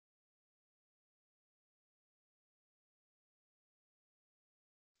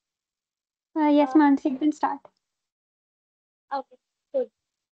Yes, Mansi, you can start. Okay, good.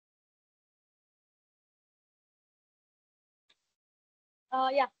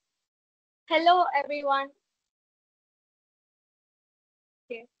 Yeah. Hello, everyone.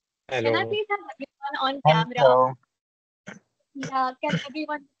 Okay. Can I Hello. please have everyone on camera? Hello. Yeah, can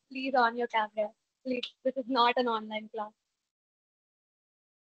everyone please on your camera? Please, this is not an online class.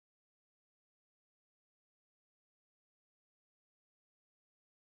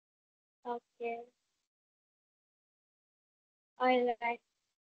 Okay. All right.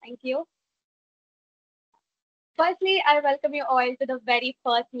 Thank you. Firstly, I welcome you all to the very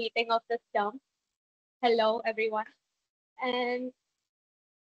first meeting of this term. Hello, everyone. And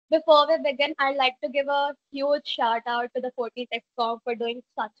before we begin, I'd like to give a huge shout out to the 14th XCOM for doing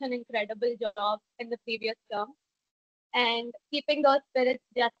such an incredible job in the previous term and keeping those spirits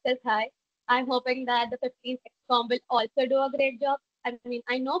just as high. I'm hoping that the 15th XCOM will also do a great job. I mean,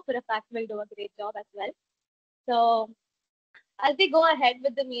 I know for a fact will do a great job as well. So, as we go ahead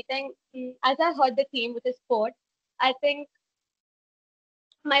with the meeting, as I heard the theme, which is sport, I think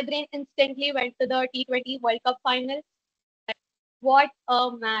my brain instantly went to the T20 World Cup final. What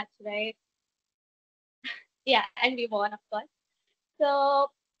a match, right? Yeah, and we won, of course. So,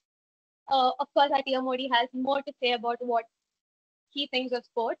 of course, our TMoD has more to say about what he thinks of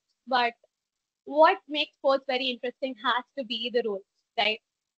sports, but what makes sports very interesting has to be the rules, right?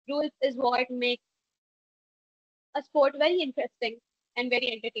 Rules is what makes a sport very interesting and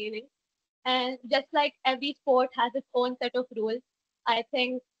very entertaining. And just like every sport has its own set of rules, I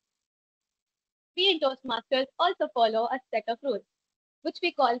think we in Toastmasters also follow a set of rules, which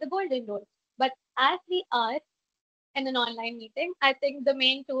we call the golden rules. But as we are in an online meeting, I think the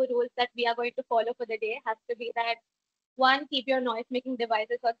main two rules that we are going to follow for the day has to be that one, keep your noise making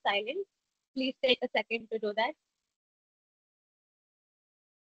devices on silent. Please take a second to do that.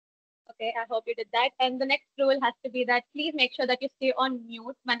 Okay, I hope you did that. And the next rule has to be that please make sure that you stay on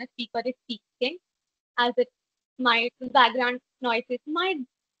mute when a speaker is speaking, as it might, background noises might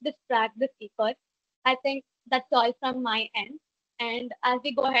distract the speaker. I think that's all from my end. And as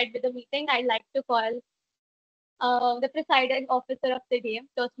we go ahead with the meeting, I'd like to call the presiding officer of the day,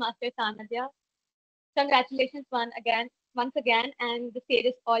 Toastmaster Sanidhya. Congratulations once again, and the stage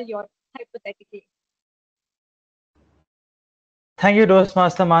is all yours, hypothetically. Thank you,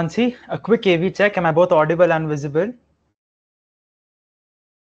 Toastmaster Mansi. A quick AV check. Am I both audible and visible?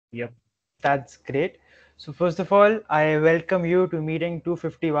 Yep. That's great. So first of all, I welcome you to meeting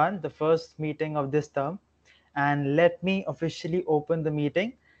 251, the first meeting of this term. And let me officially open the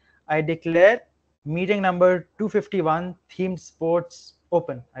meeting. I declare meeting number 251, themed sports,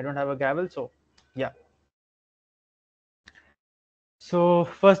 open. I don't have a gavel, so yeah. So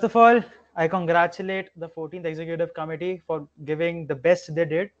first of all, I congratulate the 14th Executive Committee for giving the best they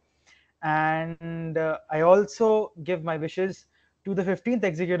did. And I also give my wishes to the 15th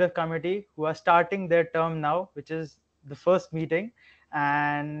Executive Committee who are starting their term now, which is the first meeting.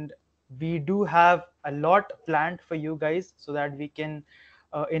 And we do have a lot planned for you guys so that we can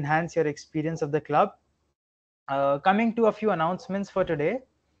enhance your experience of the club. Coming to a few announcements for today.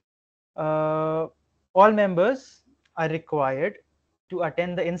 All members are required to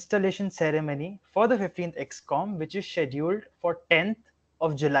attend the installation ceremony for the 15th XCOM, which is scheduled for 10th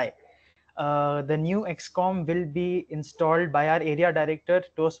of July. The new XCOM will be installed by our area director,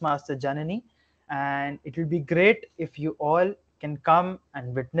 Toastmaster Janani, and it will be great if you all can come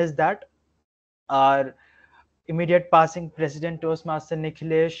and witness that. Our immediate passing President Toastmaster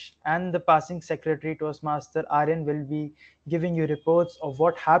Nikhilesh and the passing Secretary Toastmaster Aryan will be giving you reports of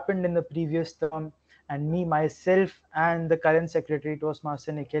what happened in the previous term, and me myself and the current Secretary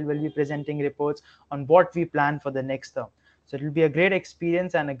Toastmaster Nikhil will be presenting reports on what we plan for the next term. So it will be a great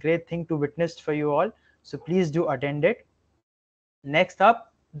experience and a great thing to witness for you all. So please do attend it. Next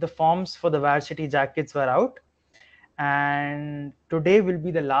up, the forms for the varsity jackets were out, and today will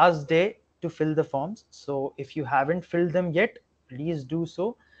be the last day to fill the forms. So if you haven't filled them yet, please do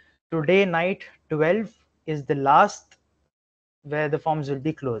so. Today night 12 is the last where the forms will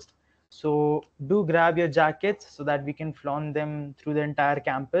be closed. So do grab your jackets so that we can flaunt them through the entire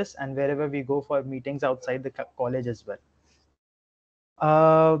campus and wherever we go for meetings outside the college as well.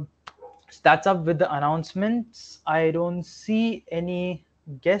 So that's up with the announcements. I don't see any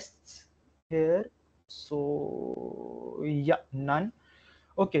guests here. So yeah, none.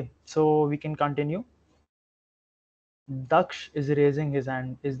 Okay, so we can continue. Daksh is raising his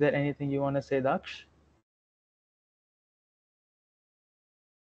hand. Is there anything you want to say, Daksh?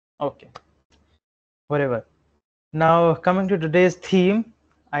 Okay, whatever. Now coming to today's theme,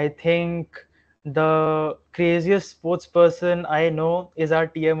 I think The craziest sports person I know is our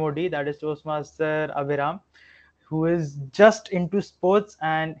TMoD, that is Toastmaster Abhiram, who is just into sports,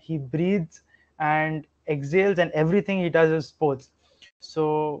 and he breathes and exhales and everything he does is sports.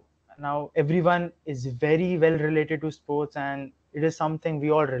 So now everyone is very well related to sports, and it is something we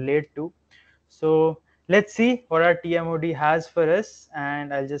all relate to. So let's see what our TMoD has for us,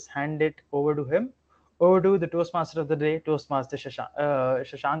 and I'll just hand it over to him. Over to the Toastmaster of the day, Toastmaster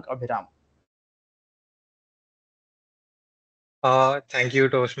Shashank Abhiram. Thank you,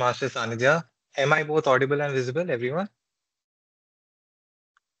 Toastmaster Sanidhya. Am I both audible and visible, everyone?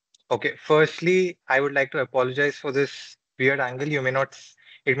 Okay, firstly, I would like to apologize for this weird angle. It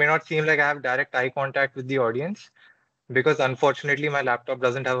may not seem like I have direct eye contact with the audience because unfortunately my laptop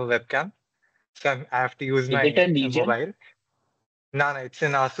doesn't have a webcam. So I have to use Is it my a Legion? mobile. No, no, it's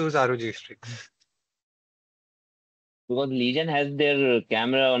an Asus ROG Strix. Because Legion has their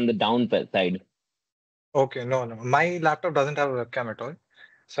camera on the side. Okay, no, no. My laptop doesn't have a webcam at all.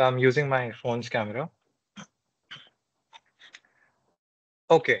 So I'm using my phone's camera.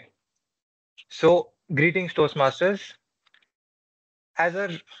 Okay, so greetings, Toastmasters. As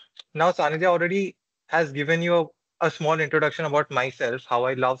a Now Sanidhya already has given you a small introduction about myself, how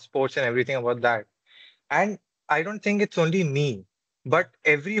I love sports and everything about that. And I don't think it's only me, but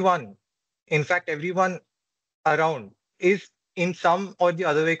everyone, in fact, everyone around is in some or the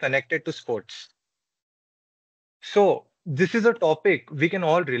other way connected to sports. So this is a topic we can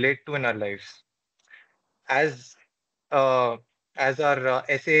all relate to in our lives. As uh, as our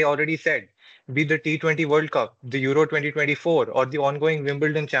SA already said, be the T20 World Cup, the Euro 2024, or the ongoing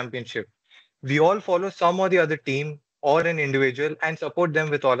Wimbledon Championship. We all follow some or the other team or an individual and support them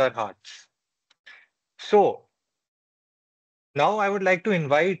with all our hearts. So now I would like to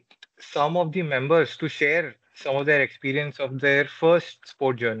invite some of the members to share some of their experience of their first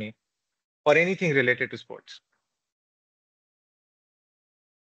sport journey or anything related to sports.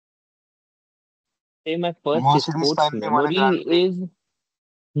 Say my first Most of this sports time they won a Grand memory Prix. is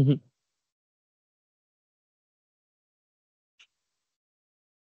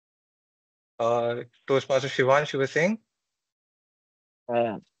Toastmaster Shivansh, you were saying?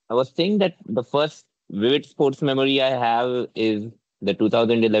 I was saying that the first vivid sports memory I have is the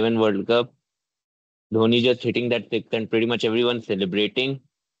 2011 World Cup. Dhoni just hitting that six and pretty much everyone celebrating.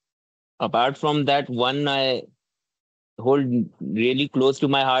 Apart from that, one I hold really close to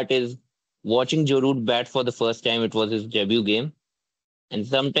my heart is watching Joe Root bat for the first time. It was his debut game. And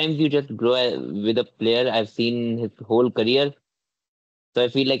sometimes you just grow with a player. I've seen his whole career. So I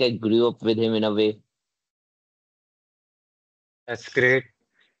feel like I grew up with him in a way. That's great.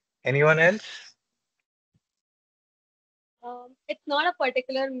 Anyone else? It's not a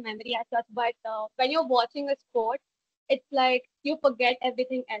particular memory as such, but when you're watching a sport, it's like you forget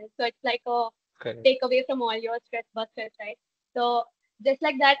everything else. So it's like a Correct. take away from all your stress busters, right? So just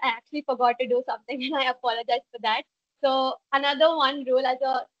like that, I actually forgot to do something and I apologize for that. So another one rule as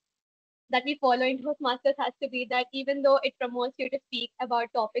a that we follow in Toastmasters has to be that even though it promotes you to speak about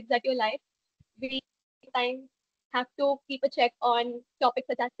topics that you like, we sometimes have to keep a check on topics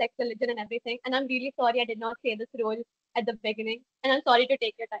such as sex, religion, and everything. And I'm really sorry I did not say this rule at the beginning, and I'm sorry to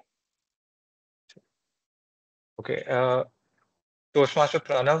take your time. Okay. Toastmaster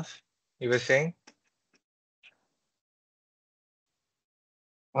Pranav, you were saying?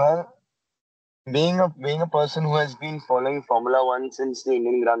 Well, being a person who has been following Formula One since the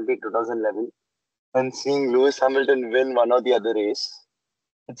Indian Grand Prix 2011 and seeing Lewis Hamilton win one or the other race,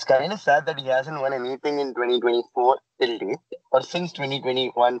 it's kind of sad that he hasn't won anything in 2024 till date, or since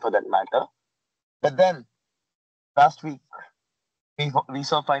 2021 for that matter. But then last week we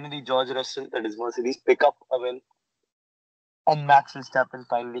saw finally George Russell, that is Mercedes, pick up a win, and Max Verstappen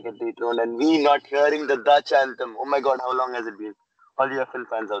finally get dethroned, and we not hearing the Dutch anthem. Oh my God, how long has it been? All you F1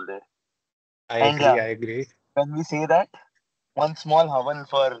 fans out there. I And agree. yeah, I agree. when we say that, one small havan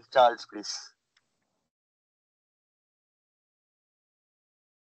for Charles, please.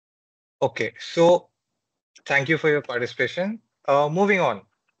 Okay. So thank you for your participation. Moving on.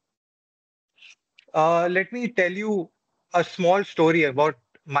 Let me tell you a small story about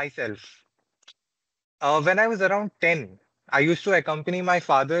myself. When I was around 10, I used to accompany my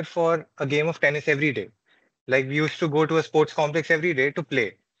father for a game of tennis every day. Like we used to go to a sports complex every day to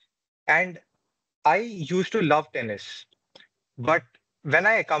play. And I used to love tennis. But when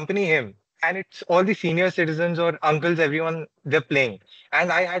I accompany him, and it's all the senior citizens or uncles, everyone, they're playing,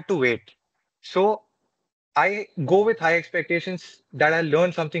 and I had to wait. So I go with high expectations that I'll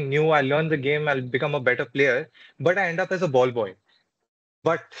learn something new, I'll learn the game, I'll become a better player, but I end up as a ball boy.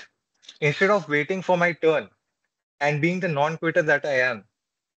 But instead of waiting for my turn and being the non-quitter that I am,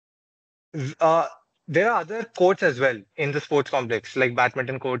 Uh, there are other courts as well in the sports complex, like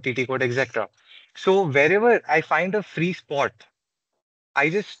badminton court, TT court, etc. So wherever I find a free spot, I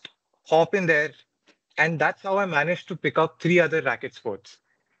just hop in there, and that's how I managed to pick up three other racket sports.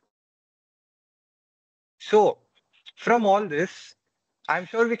 So from all this, I'm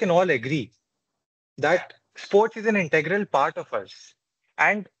sure we can all agree that sports is an integral part of us,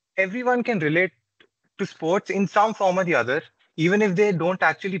 and everyone can relate to sports in some form or the other, even if they don't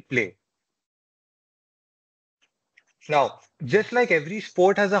actually play. Now, just like every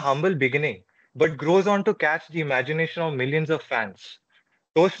sport has a humble beginning, but grows on to catch the imagination of millions of fans,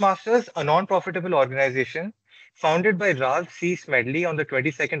 Toastmasters, a non-profitable organization founded by Ralph C. Smedley on the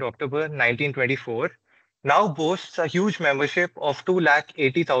 22nd October 1924, now boasts a huge membership of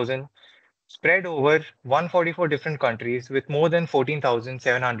 280,000 spread over 144 different countries with more than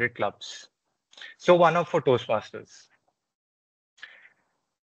 14,700 clubs. So one up for Toastmasters.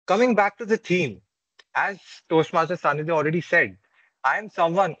 Coming back to the theme, as Toastmaster Sanidhya already said, I am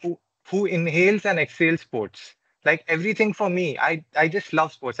someone who inhales and exhales sports. Like everything for me, I just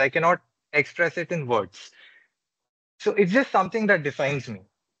love sports. I cannot express it in words. So it's just something that defines me.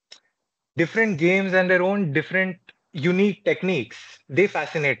 Different games and their own different unique techniques, they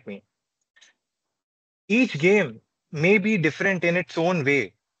fascinate me. Each game may be different in its own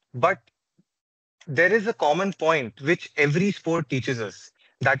way, but there is a common point which every sport teaches us.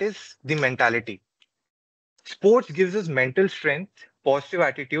 That is the mentality. Sports gives us mental strength, positive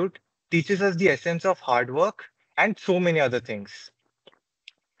attitude, teaches us the essence of hard work, and so many other things.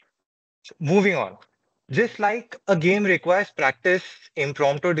 Moving on. Just like a game requires practice,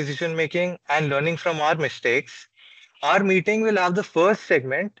 impromptu decision making, and learning from our mistakes, our meeting will have the first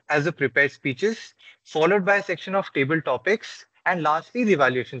segment as the prepared speeches, followed by a section of table topics, and lastly, the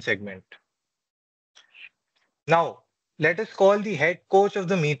evaluation segment. Now, let us call the head coach of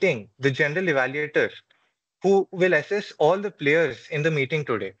the meeting, the general evaluator, who will assess all the players in the meeting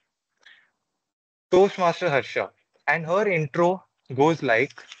today. Toastmaster Harsha. And her intro goes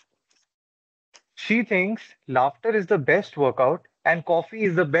like, she thinks laughter is the best workout and coffee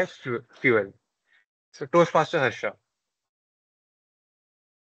is the best fuel. So, Toastmaster Harsha.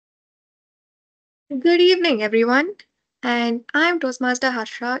 Good evening, everyone. And I'm Toastmaster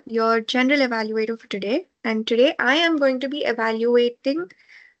Harsha, your general evaluator for today. And today I am going to be evaluating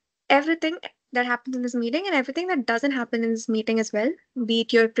everything that happens in this meeting and everything that doesn't happen in this meeting as well. Be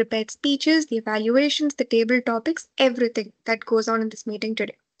it your prepared speeches, the evaluations, the table topics, everything that goes on in this meeting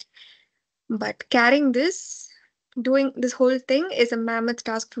today. But carrying this, doing this whole thing is a mammoth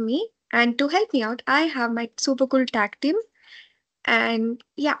task for me. And to help me out, I have my super cool tag team. And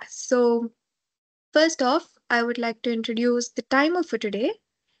yeah, so first off, I would like to introduce the timer for today.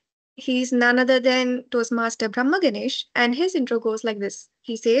 He's none other than Toastmaster Brahma Ganesh, and his intro goes like this.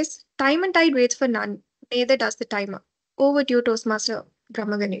 He says, "Time and tide waits for none, neither does the timer." Over to you, Toastmaster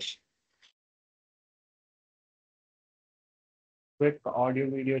Brahma Ganesh. Quick audio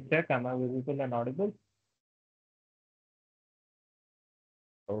video check. Am I visible and audible?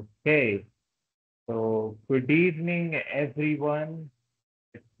 Okay. So, good evening, everyone.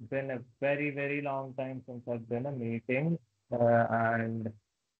 It's been a very, very long time since I've been a meeting, and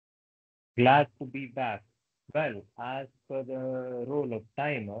glad to be back. Well, as per the role of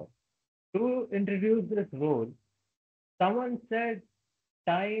timer, to introduce this role, someone said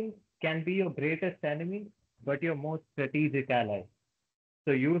time can be your greatest enemy, but your most strategic ally.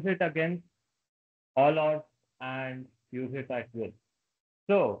 So use it against all odds and use it at will.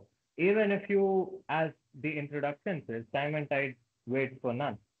 So even if you, as the introduction says, time and tide wait for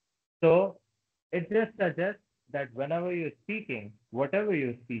none. So it just suggests that whenever you're speaking, whatever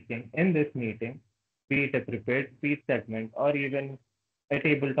you're speaking in this meeting, be it a prepared speech segment or even a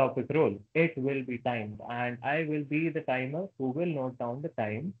table topic role, it will be timed. And I will be the timer who will note down the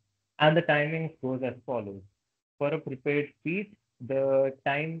time. And the timing goes as follows. For a prepared speech, the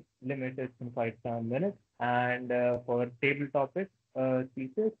time limit is 7 minutes. And for table topic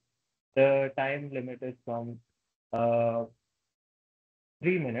speeches, the time limit is from uh,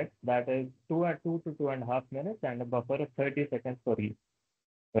 3 minutes, that is 2 to 2.5 minutes, and a buffer of 30 seconds for each.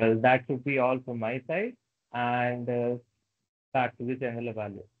 Well, that should be all from my side, and back to the general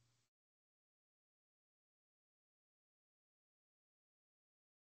evaluation.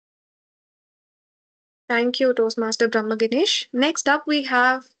 Thank you, Toastmaster Brahma Ganesh. Next up, we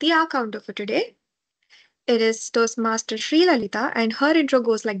have the hour counter for today. It is Toastmaster Sri Lalitha, and her intro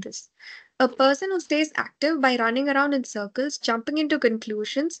goes like this. A person who stays active by running around in circles, jumping into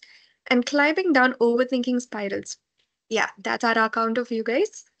conclusions, and climbing down overthinking spirals. Yeah, that's our counter for you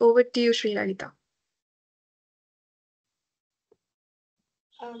guys. Over to you, Sri Lalita.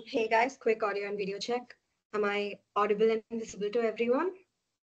 Hey guys, quick audio and video check. Am I audible and visible to everyone?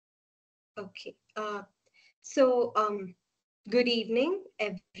 Okay. Good evening,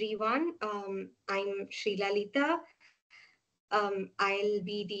 everyone. I'm Sri Lalitha. I'll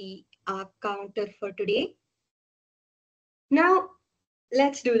be the counter for today. Now,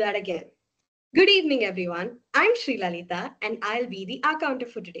 let's do that again. Good evening, everyone. I'm Sri Lalitha, and I'll be the counter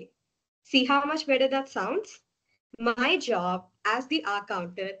for today. See how much better that sounds? My job as the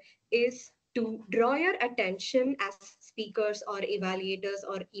counter is to draw your attention as speakers or evaluators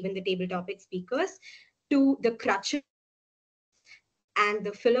or even the table topic speakers to the crutches and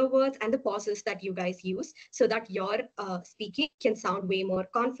the filler words and the pauses that you guys use so that your speaking can sound way more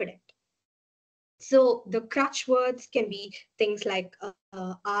confident. So the crutch words can be things like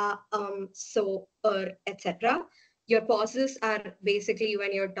so, etc. Your pauses are basically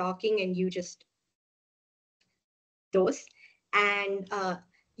when you're talking and you just those, and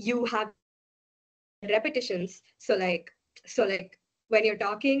you have your repetitions. So like when you're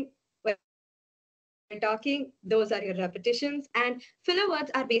talking, those are your repetitions, and filler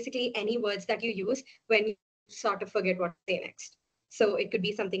words are basically any words that you use when you sort of forget what to say next. So it could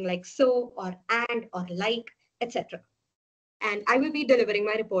be something like so or and or like, etc. And I will be delivering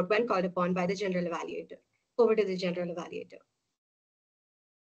my report when called upon by the general evaluator. Over to the general evaluator.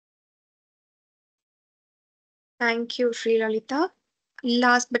 Thank you, Sri Lalita.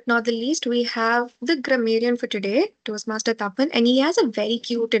 Last but not the least, we have the grammarian for today, Toastmaster Tapan, and he has a very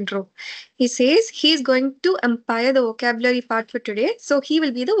cute intro. He says he's going to umpire the vocabulary part for today, so he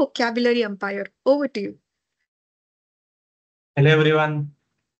will be the vocabulary umpire. Over to you. Hello everyone.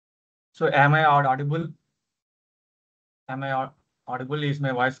 So am I audible? Am I audible? Is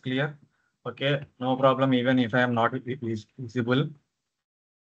my voice clear? Okay, no problem even if I am not visible.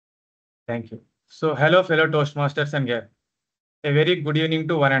 Thank you. So hello fellow Toastmasters and guests. A very good evening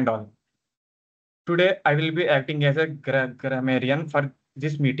to one and all. Today I will be acting as a grammarian for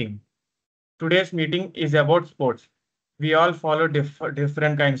this meeting. Today's meeting is about sports. We all follow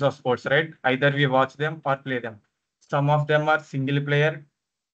different kinds of sports, right? Either we watch them or play them. Some of them are single player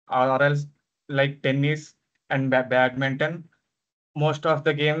or else like tennis and badminton. Most of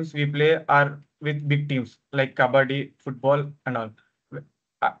the games we play are with big teams like kabaddi, football, and all.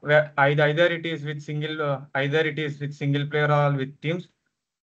 Either it is with single player or with teams.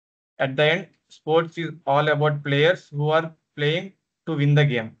 At the end, sports is all about players who are playing to win the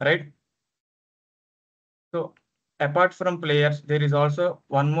game, right? So apart from players, there is also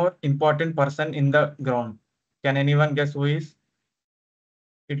one more important person in the ground. Can anyone guess who is?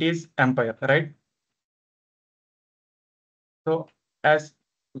 It is umpire, right? So as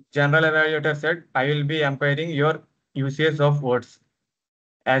general evaluator said, I will be umpiring your usage of words.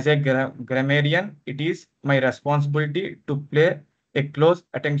 As a grammarian, it is my responsibility to pay a close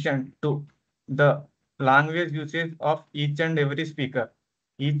attention to the language usage of each and every speaker,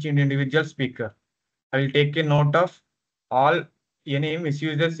 each individual speaker. I will take a note of all any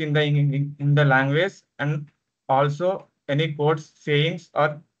misuses in the language and also any quotes, sayings,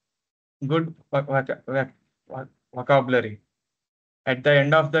 or good vocabulary. At the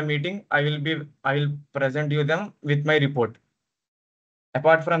end of the meeting, I will present you them with my report.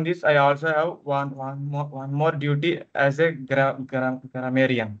 Apart from this, I also have one more duty as a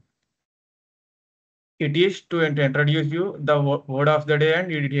grammarian. It is to introduce you the word of the day and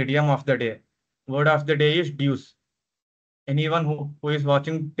idiom of the day. Word of the day is deuce. Anyone who is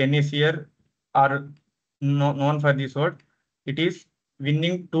watching tennis here are known for this word. It is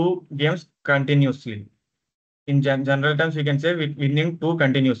winning two games continuously. In general terms, we can say winning two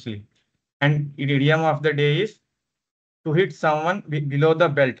continuously. And idiom of the day is to hit someone below the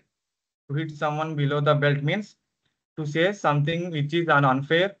belt. To hit someone below the belt means to say something which is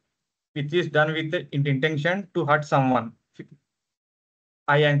unfair, which is done with the intention to hurt someone.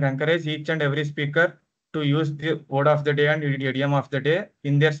 I encourage each and every speaker to use the word of the day and idiom of the day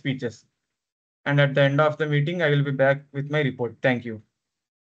in their speeches. And at the end of the meeting, I will be back with my report. Thank you.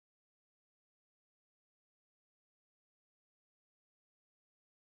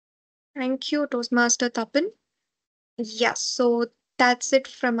 Thank you, Toastmaster Tapan. Yes, so that's it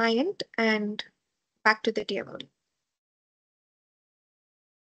from my end, and back to the TMoD.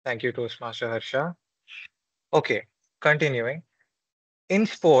 Thank you, Toastmaster Harsha. Okay, continuing. In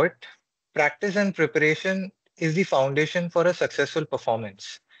sport, practice and preparation is the foundation for a successful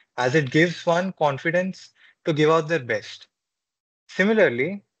performance, as it gives one confidence to give out their best.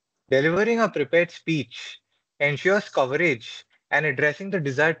 Similarly, delivering a prepared speech ensures coverage and addressing the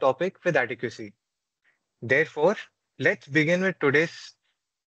desired topic with adequacy. Therefore, let's begin with today's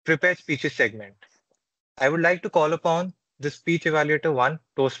prepared speeches segment. I would like to call upon the speech evaluator 1,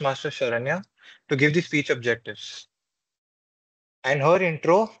 Toastmaster Sharanya, to give the speech objectives. And her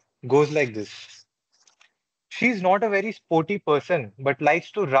intro goes like this. She's not a very sporty person, but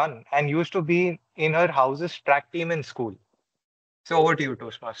likes to run and used to be in her house's track team in school. So over to you,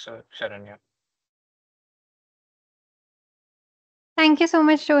 Toastmaster Sharanya. Thank you so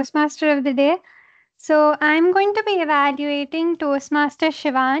much, Toastmaster of the Day. So, I'm going to be evaluating Toastmaster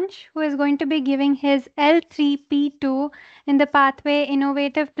Shivansh, who is going to be giving his L3P2 in the pathway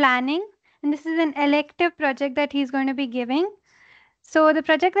Innovative Planning. And this is an elective project that he's going to be giving. So, the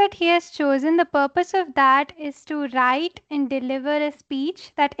project that he has chosen, the purpose of that is to write and deliver a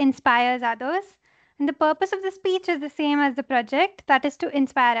speech that inspires others. And the purpose of the speech is the same as the project, that is to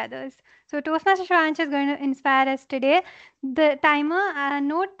inspire others. So, Toastmaster Shivansh is going to inspire us today. The timer,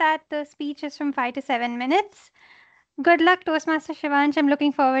 note that the speech is from 5 to 7 minutes. Good luck, Toastmaster Shivansh. I'm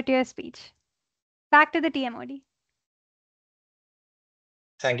looking forward to your speech. Back to the TMoD.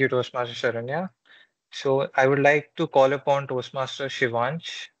 Thank you, Toastmaster Sharanya. So I would like to call upon Toastmaster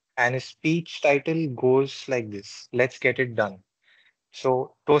Shivansh, and his speech title goes like this: Let's get it done.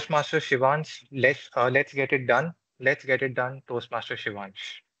 So Toastmaster Shivansh, let's get it done. Let's get it done, Toastmaster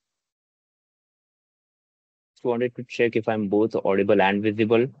Shivansh. Just wanted to check if I'm both audible and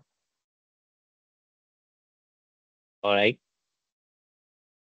visible. All right.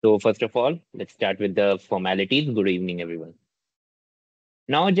 So first of all, let's start with the formalities. Good evening, everyone.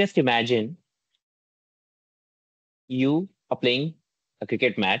 Now just imagine you are playing a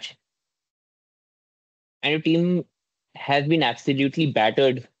cricket match and your team has been absolutely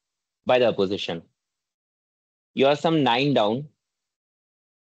battered by the opposition. You are some 9 down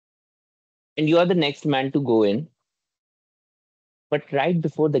and you are the next man to go in. But right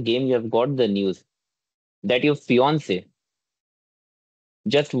before the game, you have got the news that your fiance,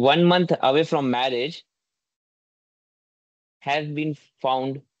 just 1 month away from marriage, has been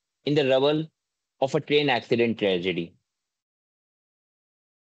found in the rubble of a train accident tragedy.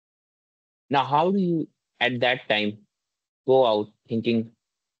 Now, how do you at that time go out thinking,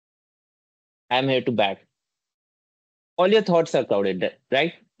 I'm here to bat? All your thoughts are clouded,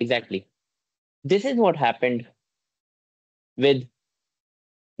 right? Exactly. This is what happened with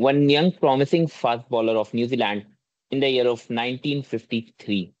one young promising fast bowler of New Zealand in the year of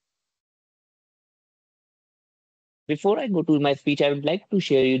 1953. Before I go to my speech, I would like to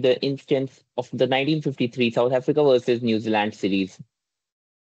share you the instance of the 1953 South Africa versus New Zealand series,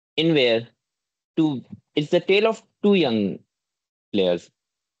 in where two it's the tale of two young players.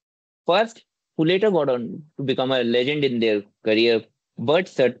 First, who later got on to become a legend in their career, Bert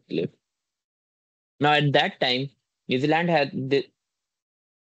Sutcliffe. Now, at that time, New Zealand had the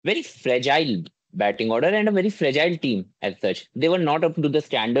very fragile batting order and a very fragile team as such. They were not up to the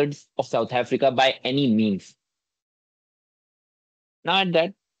standards of South Africa by any means. Now, at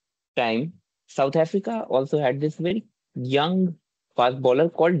that time, South Africa also had this very young fast bowler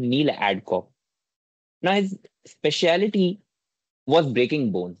called Neil Adcock. Now, his speciality was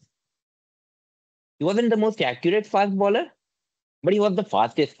breaking bones. He wasn't the most accurate fast bowler, but he was the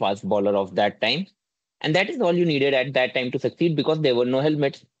fastest fast bowler of that time. And that is all you needed at that time to succeed because there were no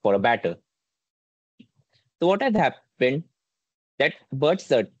helmets for a batter. So, what has happened that Bert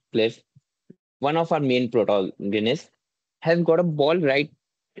Sutcliffe, one of our main protagonists, has got a ball right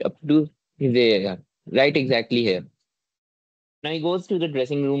up to his area, right exactly here. Now he goes to the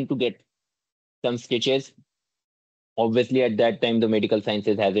dressing room to get some stitches. Obviously, at that time, the medical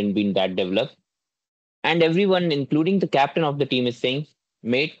sciences hasn't been that developed. And everyone, including the captain of the team, is saying,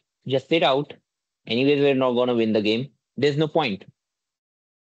 mate, just sit out. Anyways, we're not going to win the game. There's no point.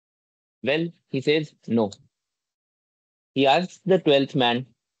 Well, he says, no. He asks the 12th man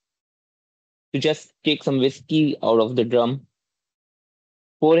to just take some whiskey out of the drum,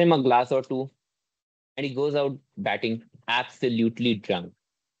 pour him a glass or two, and he goes out batting absolutely drunk.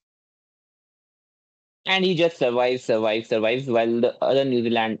 And he just survives while the other New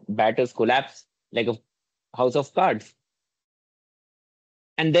Zealand batters collapse like a house of cards.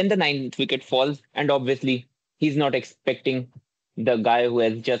 And then the ninth wicket falls, and obviously he's not expecting the guy who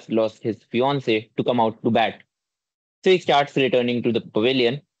has just lost his fiance to come out to bat. So he starts returning to the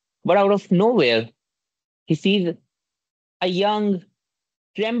pavilion, but out of nowhere, he sees a young,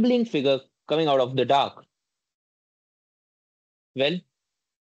 trembling figure coming out of the dark. Well,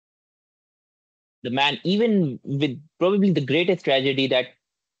 the man, even with probably the greatest tragedy that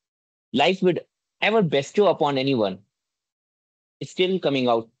life would ever bestow upon anyone, is still coming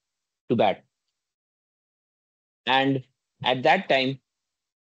out to bat. And at that time,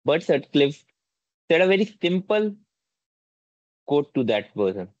 Bert Sutcliffe said a very simple quote to that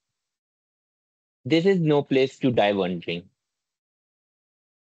person: this is no place to die wondering.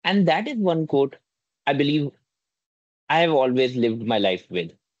 And that is one quote I believe I have always lived my life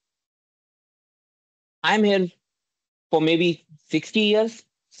with. I'm here for maybe 60 years,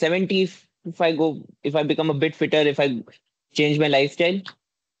 70 if I become a bit fitter, if I change my lifestyle.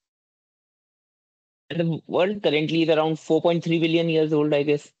 And the world currently is around 4.3 billion years old, I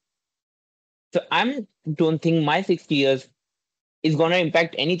guess. So I don't think my 60 years is going to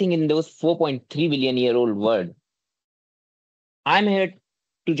impact anything in those 4.3 billion year old world. I'm here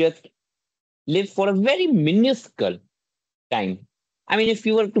to just live for a very minuscule time. I mean, if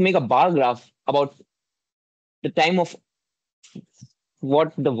you were to make a bar graph about the time of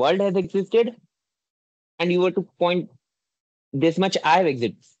what the world has existed, and you were to point this much I've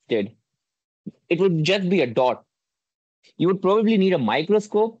existed, it would just be a dot. You would probably need a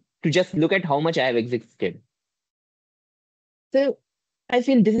microscope to just look at how much I have existed. So I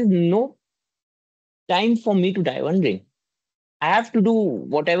feel this is no time for me to die wondering. I have to do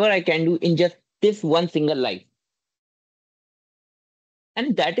whatever I can do in just this one single life.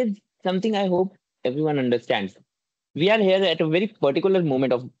 And that is something I hope everyone understands. We are here at a very particular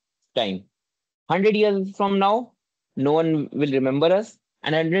moment of time. 100 years from now, no one will remember us.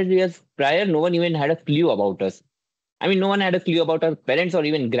 And 100 years prior, no one even had a clue about us. I mean, no one had a clue about our parents or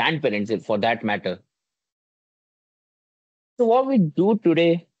even grandparents, for that matter. So, what we do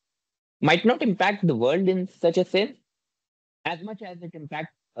today might not impact the world in such a sense as much as it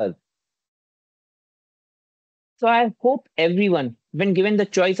impacts us. So, I hope everyone, when given the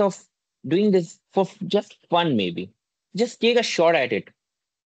choice of doing this for just fun, maybe, just take a shot at it.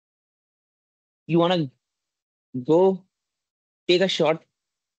 You want to go take a shot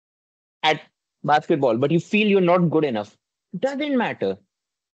at basketball, but you feel you're not good enough. Doesn't matter.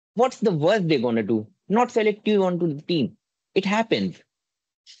 What's the worst they're going to do? Not select you onto the team. It happens.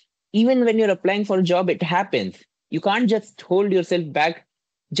 Even when you're applying for a job, it happens. You can't just hold yourself back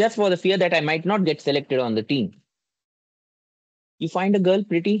just for the fear that I might not get selected on the team. You find a girl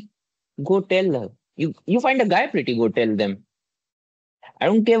pretty, go tell her. You find a guy pretty, go tell them. I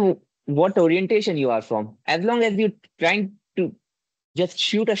don't care what orientation you are from. As long as you're trying to just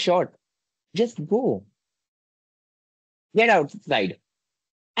shoot a shot, just go. Get outside.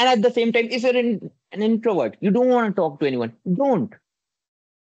 And at the same time, if you're an introvert, you don't want to talk to anyone, don't.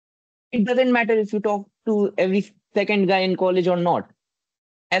 It doesn't matter if you talk to every second guy in college or not.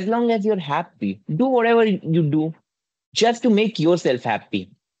 As long as you're happy, do whatever you do just to make yourself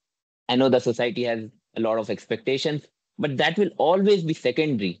happy. I know the society has a lot of expectations, but that will always be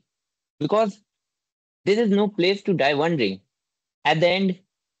secondary because this is no place to die wondering. At the end,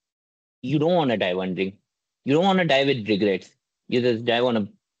 you don't want to die wondering. You don't want to die with regrets. You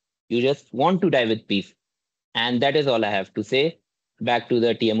just want to die with peace. And that is all I have to say. Back to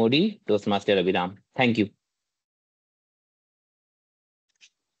the TMoD, Toastmaster Abhiram. Thank you.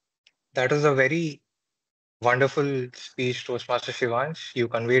 That was a very wonderful speech, Toastmaster Shivansh. You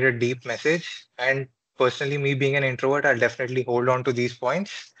conveyed a deep message. And personally, me being an introvert, I'll definitely hold on to these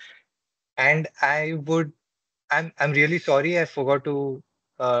points. And I'm really sorry I forgot to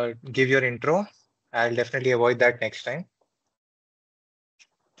give your intro. I'll definitely avoid that next time.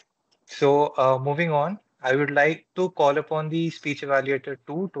 So, moving on, I would like to call upon the speech evaluator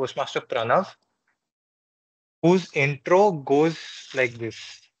 2, Toastmaster Pranav, whose intro goes like this.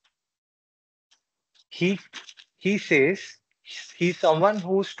 He he says he's someone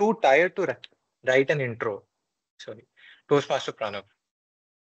who's too tired to write an intro. Sorry, Toastmaster Pranav.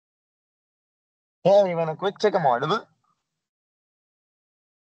 Hey everyone, a quick check. I'm audible.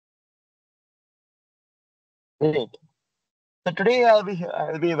 Great. So today I'll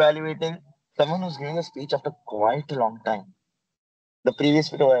be evaluating someone who's giving a speech after quite a long time. The previous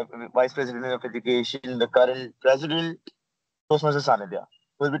Vice President of Education, the current President, Toastmaster Sanidhya,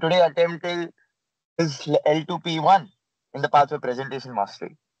 who will be today attempting his L2P1 in the pathway presentation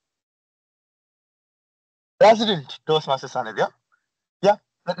mastery. President Toastmaster Sanidhya, yeah,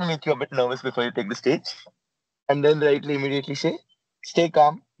 let me make you a bit nervous before you take the stage. And then rightly immediately say, stay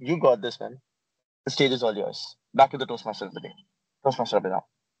calm, you got this, man. The stage is all yours. Back to the Toastmaster of the day. Toastmaster Abhiram.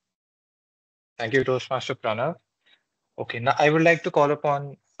 Thank you, Toastmaster Pranav. Okay, now I would like to call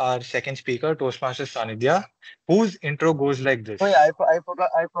upon our second speaker, Toastmaster Sanidhya, whose intro goes like this. Oh yeah, I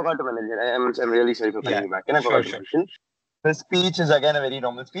forgot to mention. I'm really sorry for cutting you back. And I forgot to mention. The speech is again a very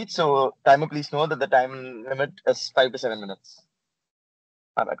normal speech. So timer, please know that the time limit is 5 to 7 minutes.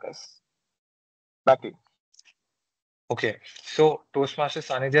 My bad, guys. Back to you. Okay, so Toastmaster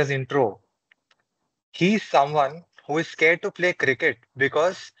Sanidhya's intro. He's someone who is scared to play cricket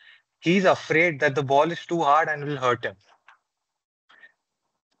because he's afraid that the ball is too hard and will hurt him.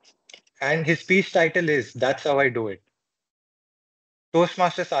 And his speech title is That's How I Do It.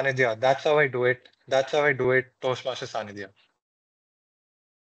 Toastmaster Sanidhya. That's how I do it. That's how I do it, Toastmaster Sanidhya.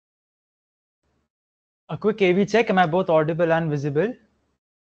 A quick AV check. Am I both audible and visible?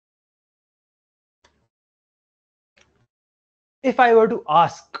 If I were to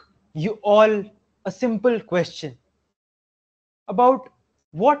ask you all a simple question about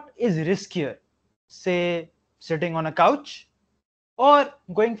what is riskier, say sitting on a couch or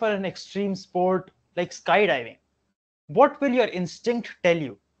going for an extreme sport like skydiving, what will your instinct tell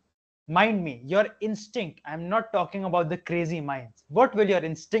you? Mind me, your instinct. I'm not talking about the crazy minds. What will your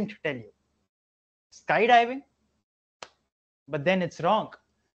instinct tell you? Skydiving? But then it's wrong.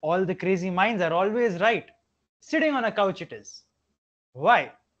 All the crazy minds are always right. Sitting on a couch it is.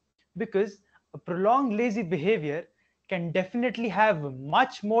 Why? Because a prolonged lazy behavior can definitely have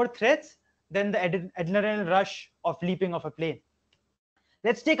much more threats than the adrenaline rush of leaping off a plane.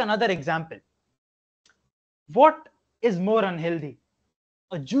 Let's take another example. What is more unhealthy?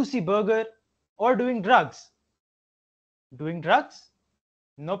 A juicy burger or doing drugs? Doing drugs?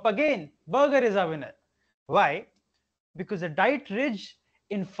 Nope, again, burger is a winner. Why? Because a diet rich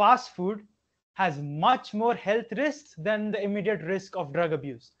in fast food has much more health risks than the immediate risk of drug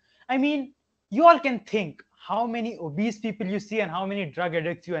abuse. I mean, you all can think how many obese people you see and how many drug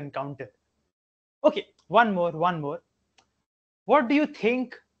addicts you encounter. Okay, one more. What do you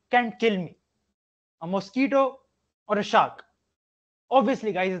think can kill me? A mosquito or a shark?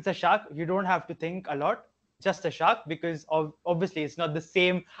 Obviously, guys, it's a shark. You don't have to think a lot. Just a shark, because obviously it's not the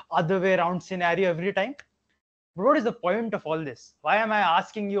same other way around scenario every time. But what is the point of all this? Why am I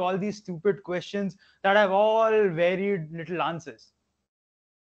asking you all these stupid questions that have all very little answers?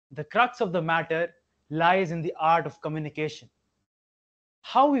 The crux of the matter lies in the art of communication.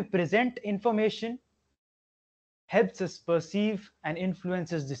 How we present information helps us perceive and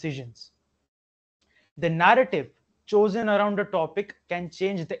influences decisions. The narrative chosen around a topic can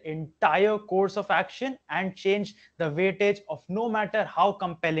change the entire course of action and change the weightage of no matter how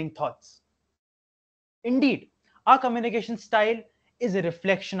compelling thoughts. Indeed, our communication style is a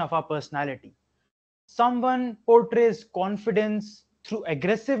reflection of our personality. Someone portrays confidence through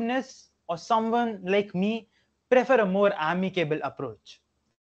aggressiveness, or someone like me prefer a more amicable approach.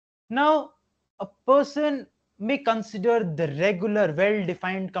 Now, a person may consider the regular,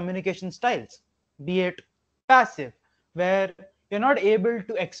 well-defined communication styles, be it passive, where you're not able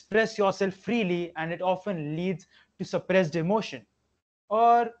to express yourself freely and it often leads to suppressed emotion,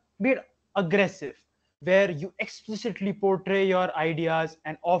 or be it aggressive, where you explicitly portray your ideas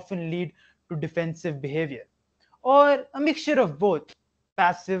and often lead to defensive behavior, or a mixture of both,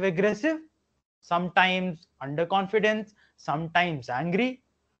 passive aggressive, sometimes underconfident, sometimes angry,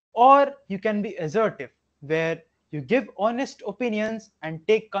 or you can be assertive, where you give honest opinions and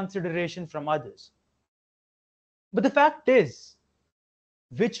take consideration from others. But the fact is,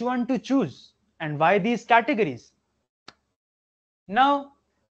 which one to choose and why these categories? Now,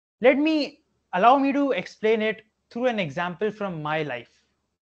 allow me to explain it through an example from my life.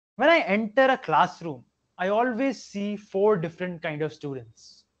 When I enter a classroom, I always see four different kind of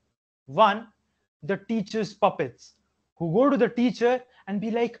students. One, the teacher's puppets, who go to the teacher and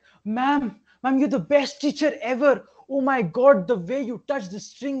be like, ma'am, you're the best teacher ever. Oh my God, the way you touch the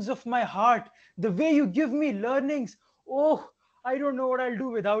strings of my heart, the way you give me learnings. Oh, I don't know what I'll do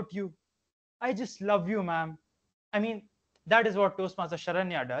without you. I just love you, ma'am. I mean, that is what Toastmaster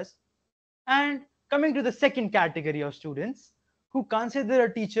Sharanya does. And coming to the second category of students who consider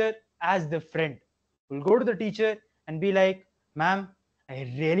a teacher as the friend, will go to the teacher and be like, ma'am, I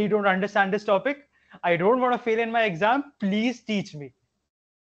really don't understand this topic. I don't want to fail in my exam. Please teach me.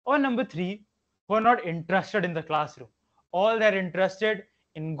 Or number three, who are not interested in the classroom. All they're interested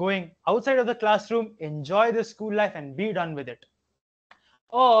in going outside of the classroom, enjoy the school life, and be done with it.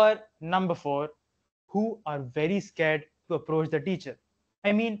 Or number four, who are very scared to approach the teacher.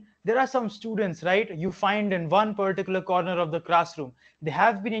 I mean, there are some students, right? You find in one particular corner of the classroom. They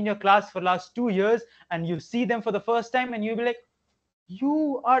have been in your class for last 2 years, and you see them for the first time, and you'll be like,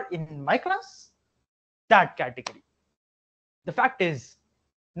 you are in my class? That category. The fact is,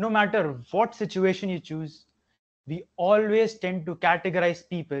 no matter what situation you choose, we always tend to categorize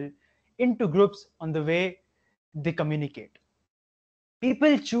people into groups on the way they communicate.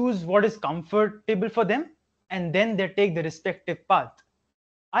 People choose what is comfortable for them and then they take the respective path.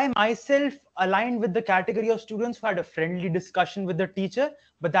 I myself aligned with the category of students who had a friendly discussion with the teacher,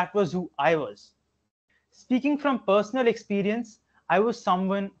 but that was who I was. Speaking from personal experience, I was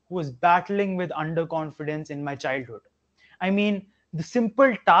someone who was battling with underconfidence in my childhood. I mean, the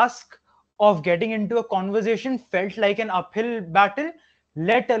simple task of getting into a conversation felt like an uphill battle,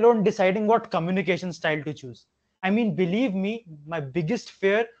 let alone deciding what communication style to choose. I mean, believe me, my biggest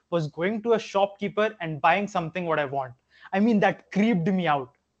fear was going to a shopkeeper and buying something what I want. I mean, that creeped me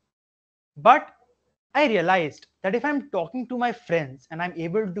out. But I realized that if I'm talking to my friends and I'm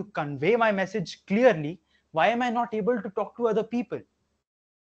able to convey my message clearly, why am I not able to talk to other people?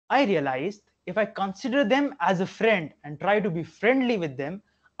 I realized if I consider them as a friend and try to be friendly with them,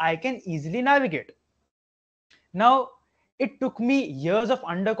 I can easily navigate. Now, it took me years of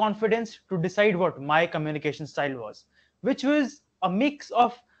underconfidence to decide what my communication style was, which was a mix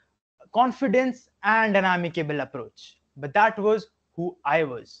of confidence and an amicable approach. But that was who I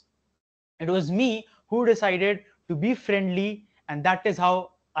was. It was me who decided to be friendly, and that is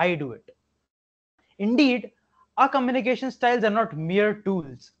how I do it. Indeed, our communication styles are not mere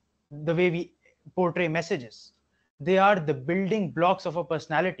tools, the way we portray messages. They are the building blocks of a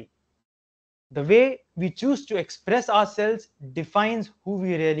personality. The way we choose to express ourselves defines who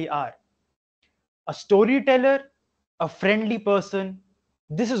we really are. A storyteller, a friendly person,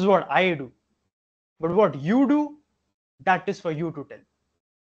 this is what I do. But what you do, that is for you to tell.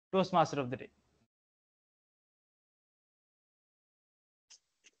 Toastmaster of the day.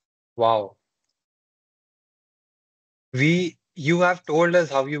 Wow. You have told us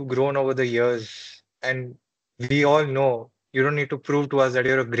how you've grown over the years, and we all know you don't need to prove to us that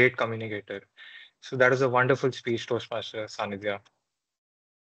you're a great communicator. So that is a wonderful speech, Toastmaster Sanidhya.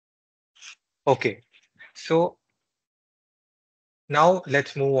 Okay, so now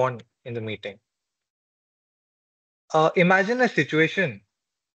let's move on in the meeting. Imagine a situation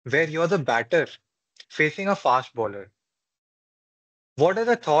where you're the batter facing a fast bowler. What are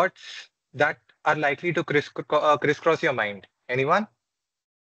the thoughts that are likely to crisscross your mind? Anyone?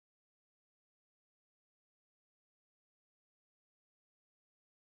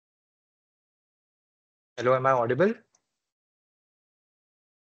 Hello, am I audible?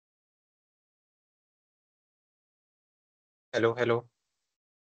 Hello, hello.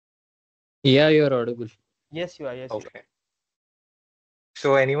 Yeah, you're audible. Yes, you are. Yes, you are. Okay.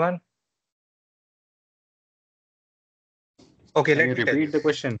 So anyone? Okay, Can let you me tell repeat you. the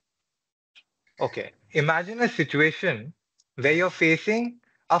question? Okay, imagine a situation where you're facing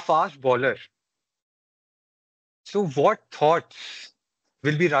a fast bowler. So what thoughts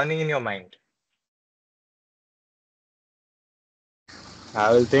will be running in your mind?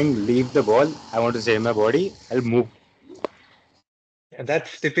 I will think, leave the ball. I want to save my body. I'll move. And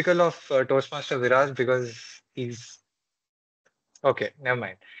that's typical of Toastmaster Viraj because he's okay, never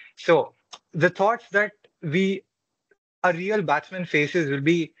mind. So the thoughts that we a real batsman faces will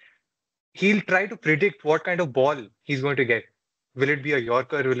be he'll try to predict what kind of ball he's going to get. Will it be a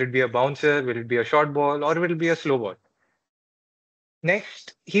Yorker? Will it be a bouncer? Will it be a short ball? Or will it be a slow ball?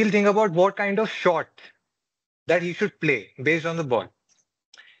 Next, he'll think about what kind of shot that he should play based on the ball.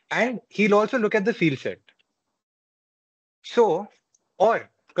 And he'll also look at the field set. So, or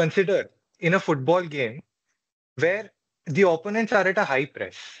consider in a football game where the opponents are at a high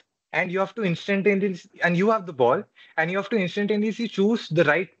press and you have to instantaneously, and you have the ball and you have to instantaneously choose the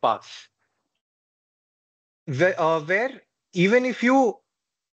right pass. Where even if you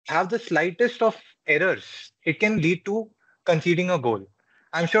have the slightest of errors, it can lead to conceding a goal.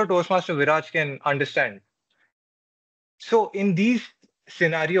 I'm sure Toastmaster Viraj can understand. So, in these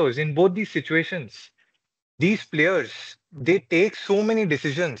scenarios, in both these situations, these players, they take so many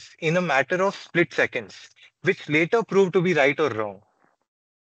decisions in a matter of split seconds, which later prove to be right or wrong.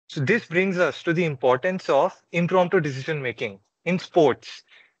 So, this brings us to the importance of impromptu decision making in sports,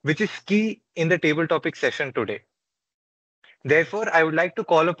 which is key in the table topic session today. Therefore, I would like to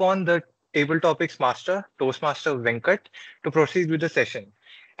call upon the table topics master, Toastmaster Venkat, to proceed with the session.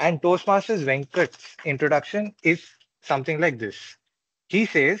 And Toastmasters Venkat's introduction is something like this. He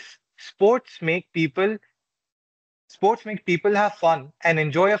says, sports make people have fun and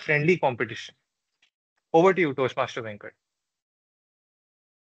enjoy a friendly competition. Over to you, Toastmaster Venkat.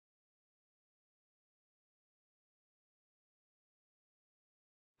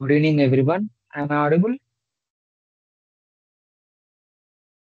 Good evening, everyone. Am I audible?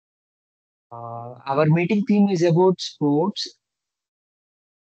 Our meeting theme is about sports.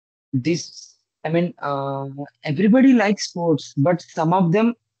 This, everybody likes sports, but some of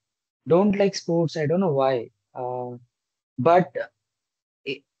them don't like sports. I don't know why. But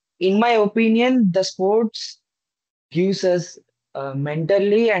i- in my opinion, the sports gives us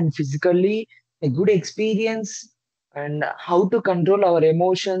mentally and physically a good experience and how to control our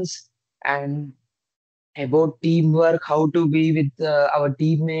emotions and about teamwork, how to be with our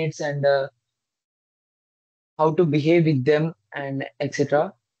teammates and how to behave with them and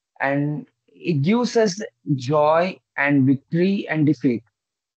etc. And it gives us joy and victory and defeat.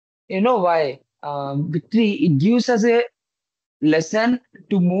 You know why? victory, it gives us a lesson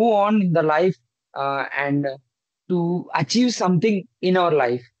to move on in the life and to achieve something in our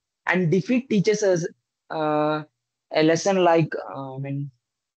life. And defeat teaches us a lesson like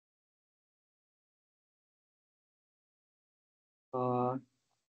uh,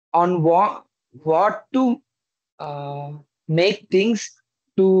 on what to uh, make things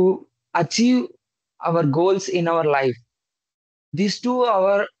to achieve our goals in our life. These two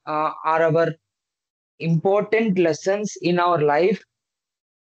are our important lessons in our life.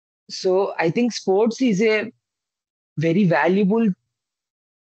 So I think sports is a very valuable,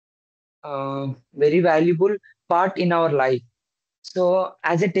 very valuable part in our life. So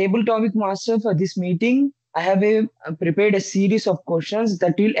as a table topic master for this meeting, I have prepared a series of questions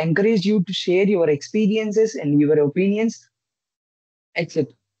that will encourage you to share your experiences and your opinions,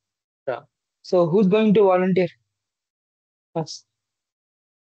 etc. So who's going to volunteer first?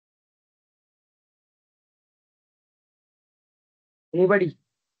 Anybody?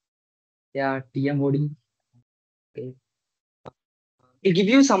 Yeah, TMoD. Okay. I'll give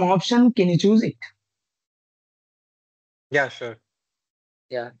you some option. Can you choose it? Yeah, sure.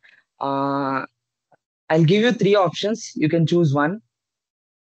 Yeah. Uh, I'll give you three options. You can choose one.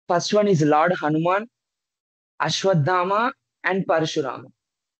 First one is Lord Hanuman, Ashwadhama, and Parashurama.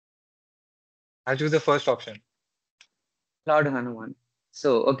 I'll choose the first option. Lord Hanuman.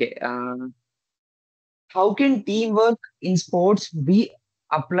 So, okay. How can teamwork in sports be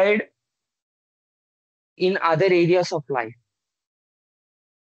applied in other areas of life?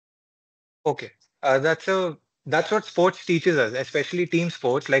 Okay. That's what sports teaches us, especially team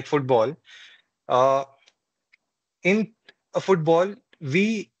sports like football. Uh, in a football,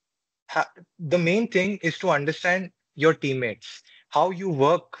 we the main thing is to understand your teammates, how you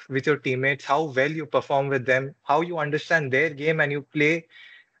work with your teammates, how well you perform with them, how you understand their game and you play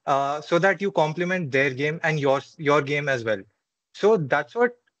so that you complement their game and your game as well. So that's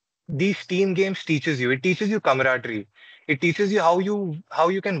what these team games teaches you. It teaches you camaraderie. It teaches you how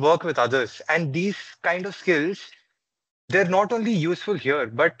you can work with others. And these kind of skills, they're not only useful here,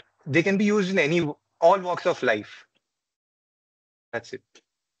 but they can be used in all walks of life. That's it.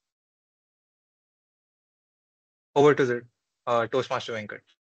 Over to the Toastmaster Venkat.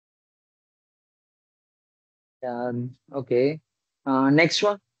 Okay. Next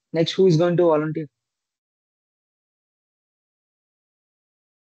one. Next, who is going to volunteer?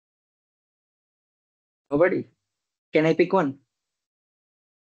 Nobody. Can I pick one?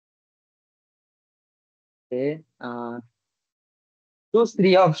 Okay. Choose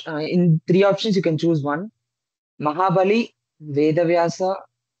three options. In three options, you can choose one. Mahabali, Vedavyasa,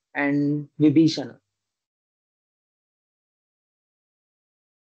 and Vibhishana.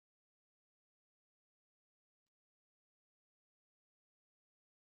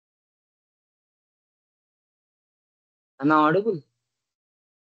 Am I audible?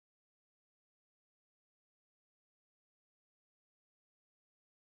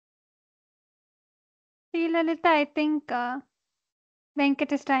 See, Lalitha, I think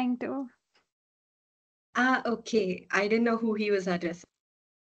Venkat is trying to. Okay. I didn't know who he was addressing.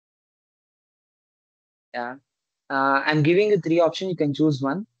 Yeah. I'm giving you three options. You can choose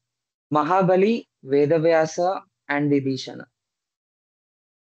one. Mahabali, Vedavyasa, and Vibhishana.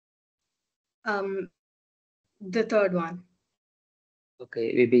 The third one.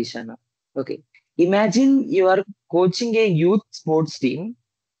 Okay, Vibhishana. Okay. Imagine you are coaching a youth sports team.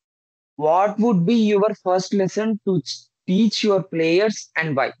 What would be your first lesson to teach your players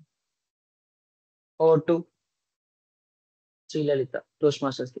and why? Or to Sri Lalita,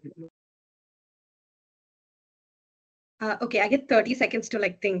 Toastmasters. Okay, I get 30 seconds to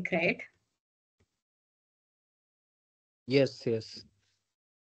like think, right? Yes, yes.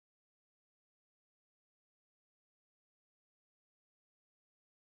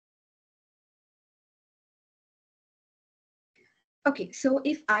 Okay, so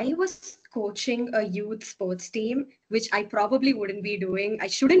if I was coaching a youth sports team, which I probably wouldn't be doing, I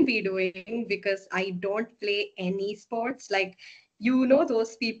shouldn't be doing because I don't play any sports. Like, you know,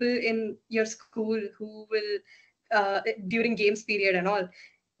 those people in your school who will, during games period and all,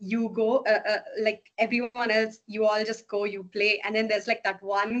 you go, like everyone else, you all just go, you play. And then there's like that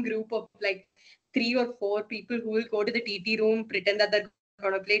one group of like 3 or 4 people who will go to the TT room, pretend that they're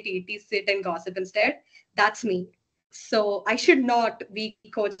going to play TT, sit and gossip instead. That's me. So I should not be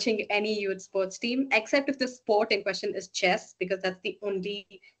coaching any youth sports team, except if the sport in question is chess, because that's the only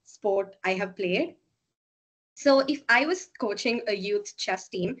sport I have played. So if I was coaching a youth chess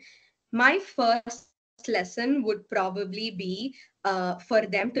team, my first lesson would probably be for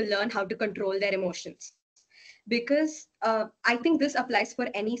them to learn how to control their emotions. because I think this applies for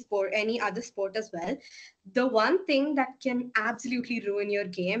any sport, any other sport as well. The one thing that can absolutely ruin your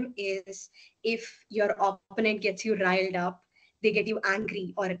game is if your opponent gets you riled up, they get you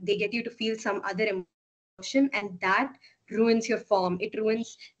angry, or they get you to feel some other emotion, and that ruins your form. It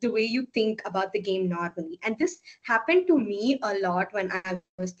ruins the way you think about the game normally. And this happened to me a lot when I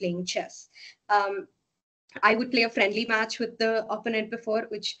was playing chess. Um, I would play a friendly match with the opponent before,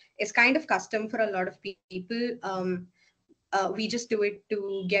 which is kind of custom for a lot of people. We just do it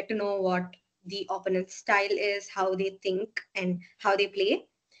to get to know what the opponent's style is, how they think, and how they play.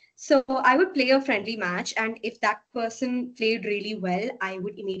 So I would play a friendly match, and if that person played really well, I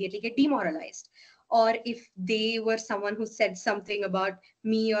would immediately get demoralized. Or if they were someone who said something about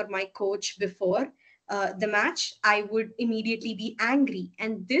me or my coach before the match, I would immediately be angry,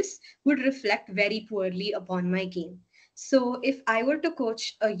 and this would reflect very poorly upon my game. So if I were to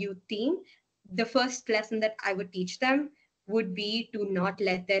coach a youth team, the first lesson that I would teach them would be to not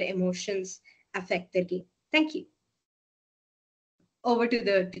let their emotions affect their game. Thank you. Over to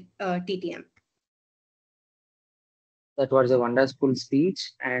the TTM. That was a wonderful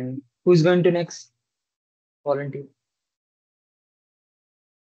speech. And who's going to next volunteer?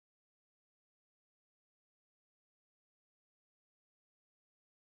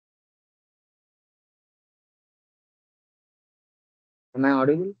 Am I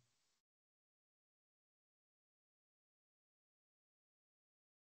audible?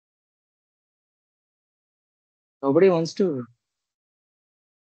 Nobody wants to.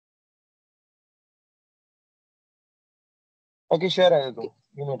 Okay, sure, I'll go.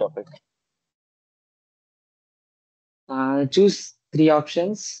 Give me a topic. Choose three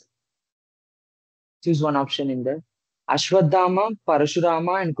options. Choose one option in there. Ashwadhama,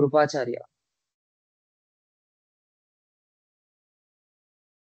 Parashurama, and Krupacharya.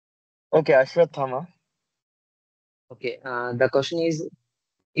 Okay, Ashwathama. Okay. The question is,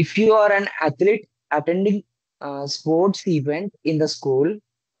 if you are an athlete attending a sports event in the school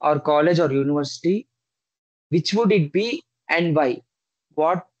or college or university, which would it be and why?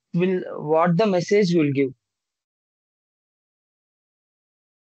 What the message will give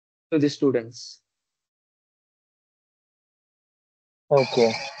to the students?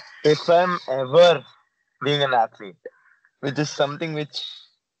 Okay. If I'm ever being an athlete, which is something which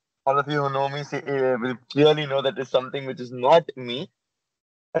all of you who know me will clearly know that is something which is not me.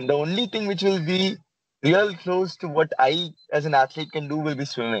 And the only thing which will be real close to what I as an athlete can do will be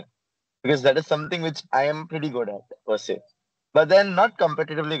swimming. Because that is something which I am pretty good at, per se. But then not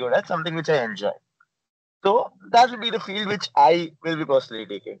competitively good at, something which I enjoy. So that will be the field which I will be personally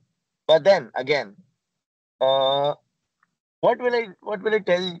taking. But then again, uh, what will I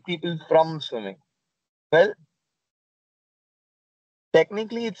tell people from swimming? Well,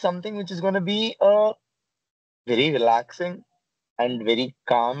 technically it's something which is gonna be a very relaxing and very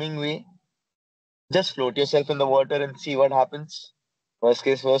calming way. Just float yourself in the water and see what happens. Worst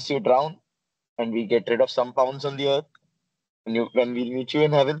case first you drown and we get rid of some pounds on the earth. When we meet you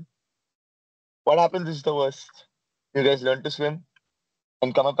in heaven, what happens is the worst. You guys learn to swim,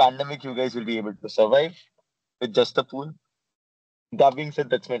 and come a pandemic, you guys will be able to survive with just a pool. That being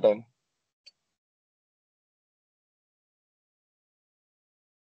said, that's my time.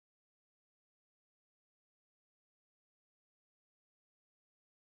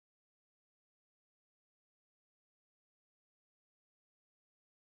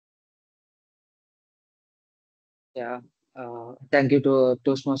 Yeah. Thank you to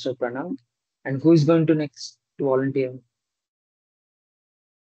Toastmaster Pranav. And who is going to next to volunteer?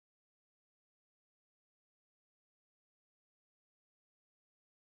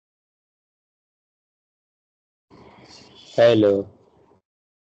 Hello.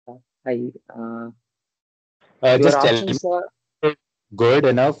 Hi. Your Just tell me options are good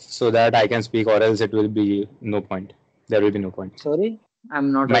enough so that I can speak, or else it will be no point. There will be no point. sorry,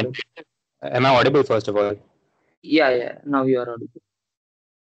 I'm not My, audible. am I audible first of all? Yeah, yeah. Now you are audible.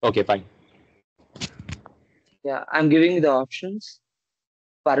 Okay, fine. Yeah, I'm giving you the options: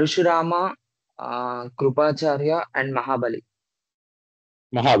 Parashurama, Krupacharya, and Mahabali.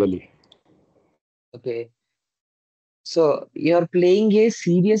 Mahabali. Okay. So you're playing a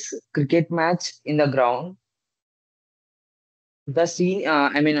serious cricket match in the ground.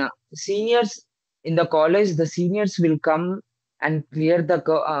 Seniors in the college, the seniors will come and clear the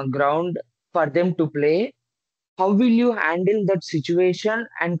ground for them to play. How will you handle that situation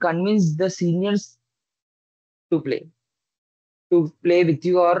and convince the seniors to play with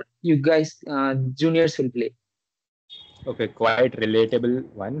you, or you guys juniors will play? Okay, quite relatable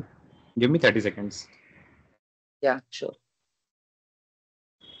one. Give me 30 seconds. Yeah, sure.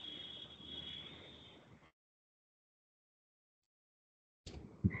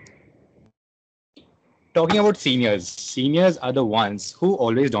 talking about seniors, seniors are the ones who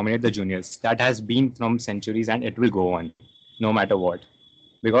always dominate the juniors. That has been from centuries and it will go on no matter what.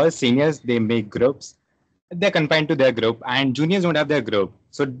 Because seniors, they make groups, they're confined to their group, and juniors don't have their group.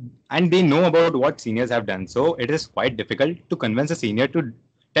 So, and they know about what seniors have done. So, it is quite difficult to convince a senior to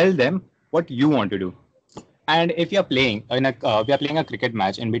tell them what you want to do. And if you're playing we are playing a cricket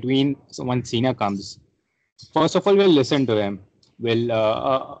match, in between, so one senior comes. First of all, we'll listen to him.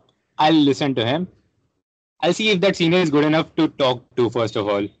 I'll listen to him. I'll see if that senior is good enough to talk to, first of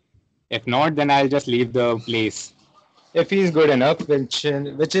all. If not, then I'll just leave the place. If he's good enough, which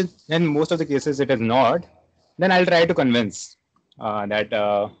is in most of the cases it is not, then I'll try to convince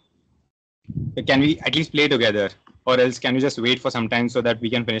that can we at least play together, or else can we just wait for some time so that we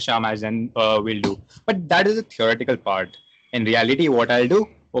can finish our match, then we'll do. But that is a theoretical part. In reality, what I'll do,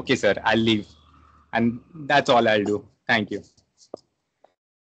 okay, sir, I'll leave, and that's all I'll do. Thank you.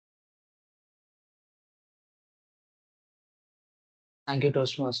 Thank you,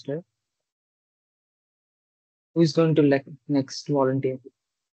 Toastmaster. Who is going to next volunteer?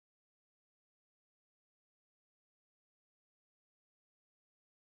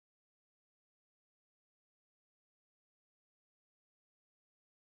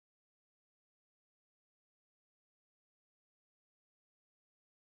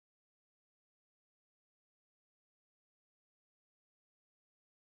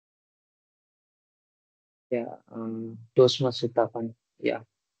 Yeah, Toastmaster Tapan. Yeah,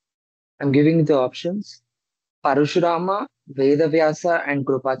 I'm giving you the options: Parashurama, Vedavyasa, and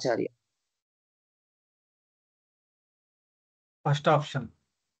Krupacharya. First option,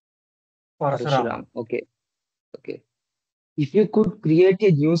 Parashurama. Parashurama. Okay, okay. If you could create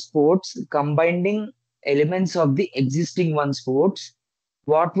a new sports combining elements of the existing one sports,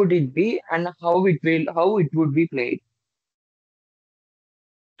 what would it be and how it would be played?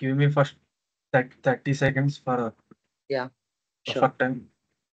 Give me first 30 seconds for Yeah, sure. perfect time.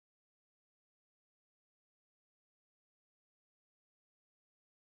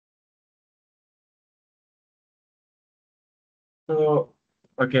 So,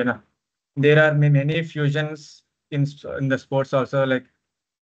 okay, now there are many fusions in the sports also, like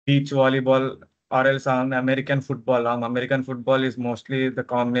beach volleyball or else on American football. American football is mostly the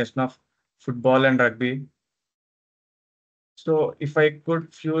combination of football and rugby. So if I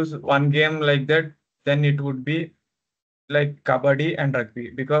could fuse one game like that, then it would be like kabaddi and rugby,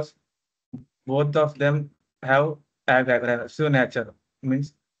 because both of them have aggressive nature.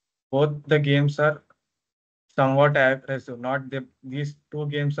 Means both the games are somewhat aggressive. Not these two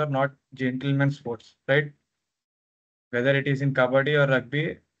games are not gentlemen sports, right? Whether it is in kabaddi or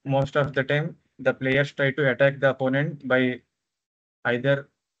rugby, most of the time the players try to attack the opponent by either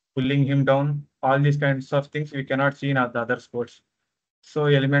pulling him down. All these kinds of things we cannot see in the other sports. So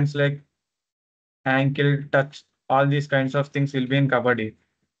elements like ankle touch, all these kinds of things will be in kabaddi.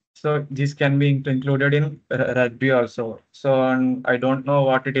 So this can be included in rugby also. So I don't know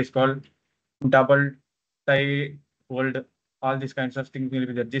what it is called, double tie hold, all these kinds of things will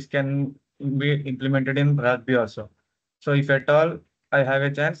be there. This can be implemented in rugby also. So if at all I have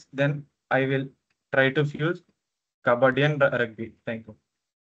a chance, then I will try to fuse kabaddi and rugby. Thank you.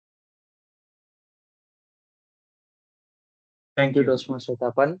 Thank Thank you, you. Toastmaster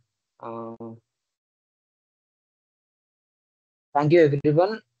Tapan. Uh, Thank you,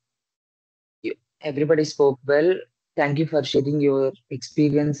 everyone. Everybody spoke well. Thank you for sharing your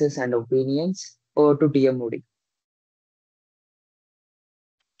experiences and opinions. Over to TMoD.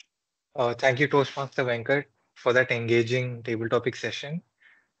 Thank you, Toastmaster Venkat, for that engaging table topic session.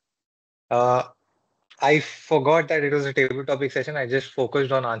 Uh, I forgot that it was a table topic session. I just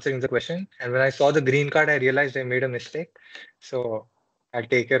focused on answering the question. And when I saw the green card, I realized I made a mistake. So I'll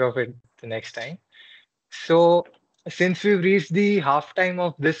take care of it the next time. So since we've reached the halftime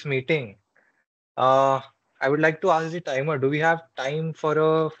of this meeting, uh, I would like to ask the timer, do we have time for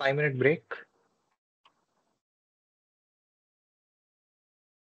a 5-minute break?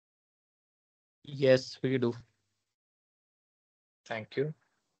 Yes, we do. Thank you.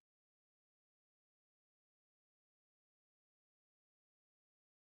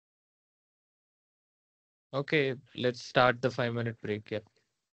 Okay, let's start the 5-minute break. Yeah.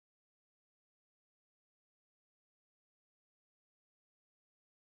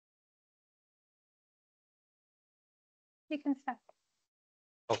 You can start.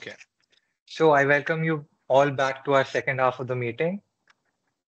 Okay. So I welcome you all back to our second half of the meeting.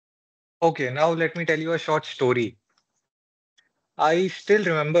 Okay, now let me tell you a short story. I still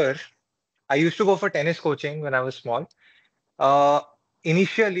remember I used to go for tennis coaching when I was small. Uh,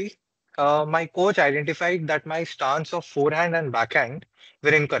 Initially, my coach identified that my stance of forehand and backhand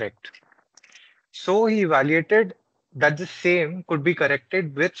were incorrect. So he evaluated that the same could be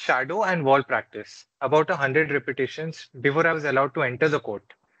corrected with shadow and wall practice, about 100 repetitions before I was allowed to enter the court.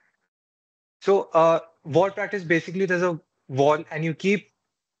 So wall practice, basically there's a wall and you keep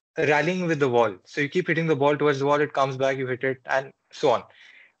rallying with the wall. So you keep hitting the ball towards the wall, it comes back, you hit it, and so on.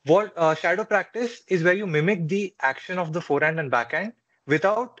 Shadow practice is where you mimic the action of the forehand and backhand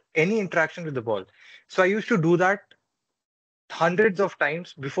without any interaction with the ball. So I used to do that hundreds of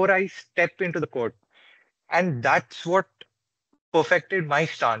times before I step into the court. And that's what perfected my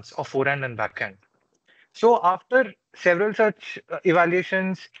stance of forehand and backhand. So after several such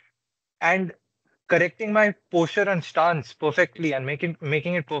evaluations and correcting my posture and stance perfectly and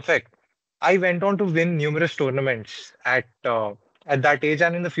making it perfect, I went on to win numerous tournaments at that age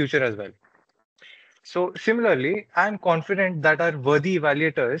and in the future as well. So similarly, I'm confident that our worthy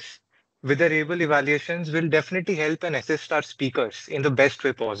evaluators with their able evaluations will definitely help and assist our speakers in the best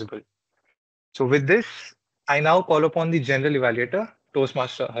way possible. So with this, I now call upon the general evaluator,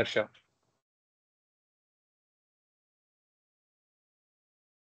 Toastmaster Harsha.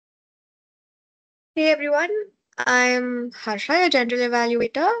 Hey everyone, I'm Harsha, your general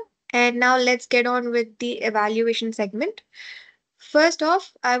evaluator, and now let's get on with the evaluation segment. First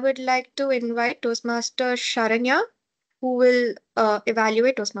off, I would like to invite Toastmaster Sharanya, who will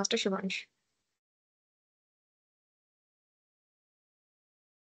evaluate Toastmaster Shivansh.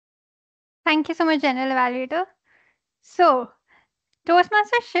 Thank you so much, General Evaluator. So,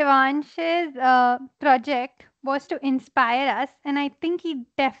 Toastmaster Shivansh's project was to inspire us, and I think he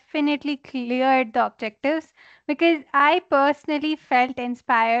definitely cleared the objectives because I personally felt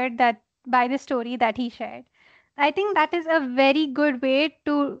inspired that by the story that he shared. I think that is a very good way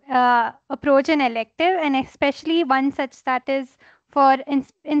to approach an elective, and especially one such that is for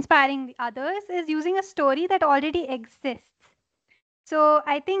inspiring the others, is using a story that already exists. So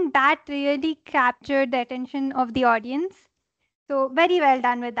I think that really captured the attention of the audience. So very well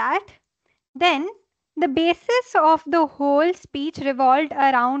done with that. Then the basis of the whole speech revolved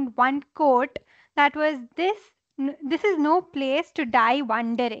around one quote that was this is no place to die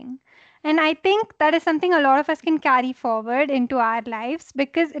wondering. And I think that is something a lot of us can carry forward into our lives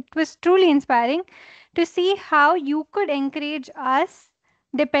because it was truly inspiring to see how you could encourage us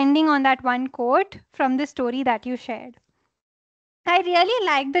depending on that one quote from the story that you shared. I really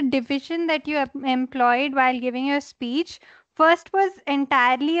like the division that you employed while giving your speech. First was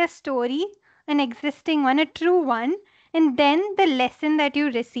entirely a story, an existing one, a true one, and then the lesson that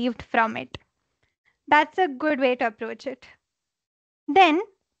you received from it. That's a good way to approach it. Then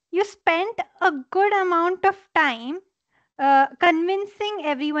you spent a good amount of time convincing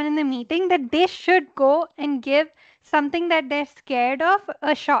everyone in the meeting that they should go and give something that they're scared of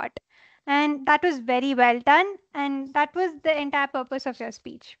a shot. And that was very well done. And that was the entire purpose of your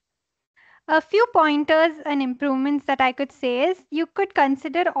speech. A few pointers and improvements that I could say is you could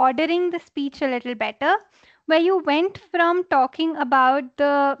consider ordering the speech a little better, where you went from talking about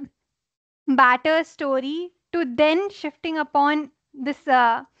the batter story to then shifting upon this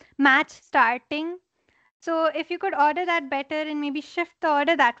match starting. So if you could order that better and maybe shift the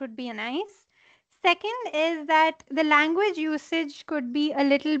order, that would be nice. Second is that the language usage could be a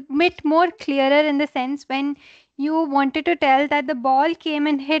little bit more clearer in the sense when you wanted to tell that the ball came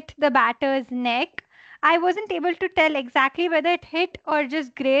and hit the batter's neck. I wasn't able to tell exactly whether it hit or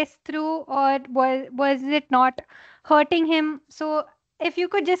just grazed through or was it not hurting him. So if you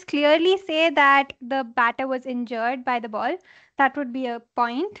could just clearly say that the batter was injured by the ball, that would be a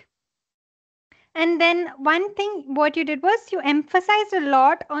point. And then one thing what you did was you emphasized a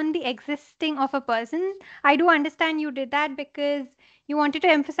lot on the existing of a person. I do understand you did that because you wanted to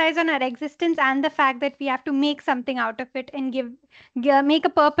emphasize on our existence and the fact that we have to make something out of it and make a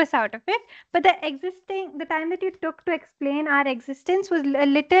purpose out of it. But the time that you took to explain our existence was a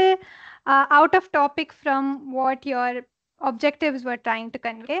little out of topic from what your objectives were trying to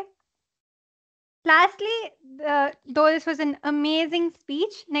convey. Lastly, though this was an amazing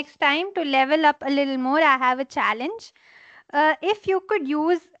speech, next time to level up a little more, I have a challenge. If you could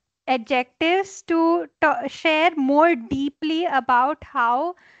use adjectives to share more deeply about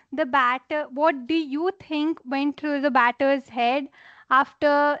how the batter, what do you think went through the batter's head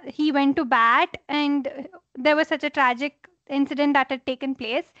after he went to bat and there was such a tragic incident that had taken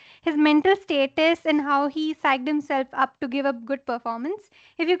place, his mental status and how he psyched himself up to give a good performance.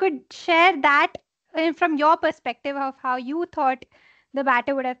 If you could share that from your perspective of how you thought the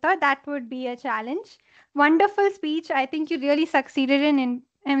batter would have thought, that would be a challenge. Wonderful speech. I think you really succeeded in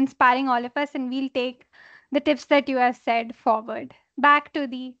inspiring all of us, and we'll take the tips that you have said forward. Back to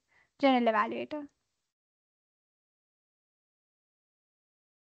the general evaluator.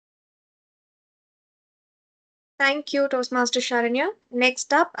 Thank you, Toastmaster Sharanya.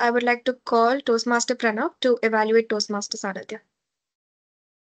 Next up, I would like to call Toastmaster Pranav to evaluate Toastmaster Sanidhya.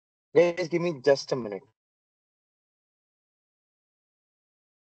 Guys, give me just a minute.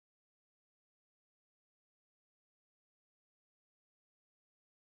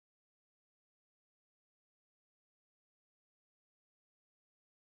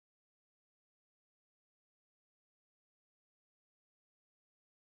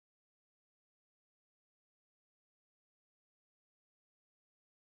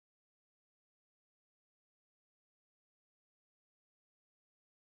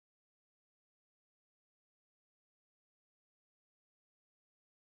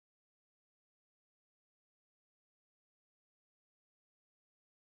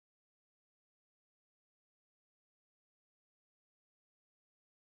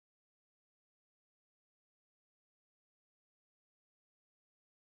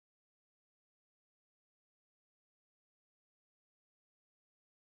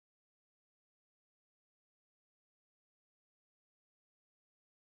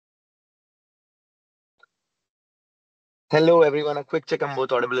 Hello, everyone. A quick check. I'm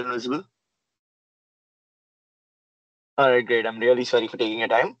both audible and visible. All right, great. I'm really sorry for taking your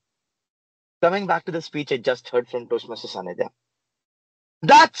time. Coming back to the speech I just heard from Toastmaster Sanidhya.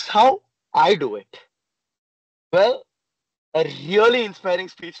 That's how I do it. Well, a really inspiring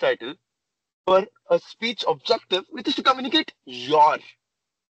speech title for a speech objective, which is to communicate your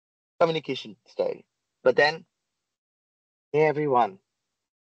communication style. But then, hey everyone,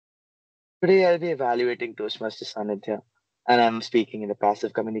 today I'll be evaluating Toastmaster Sanidhya, and I'm speaking in the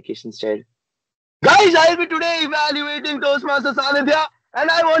passive communication style. Guys, I'll be today evaluating Toastmaster Sanidhya, and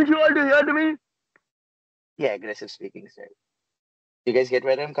I want you all to hear to me. Yeah, aggressive speaking style. You guys get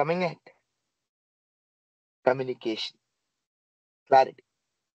where I'm coming at? Communication, clarity.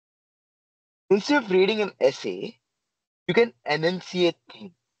 Instead of reading an essay, you can enunciate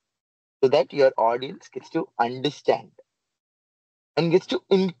things so that your audience gets to understand and gets to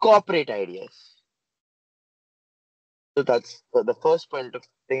incorporate ideas. So that's the first point of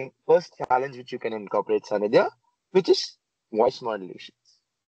thing, first challenge which you can incorporate, Sanidhya, which is voice modulations.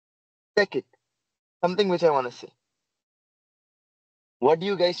 Second, something which I want to say. What do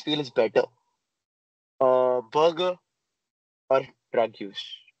you guys feel is better? Burger or drug use?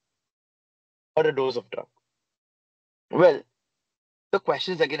 Or a dose of drug? Well, the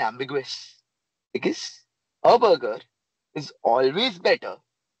question is again ambiguous because a burger is always better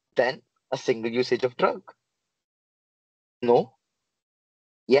than a single usage of drug. No?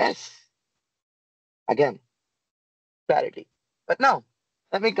 Yes. Again, clarity. But now,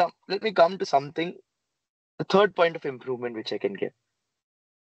 let me come to something, the third point of improvement which I can give.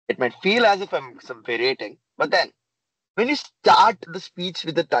 It might feel as if I'm berating, but then when you start the speech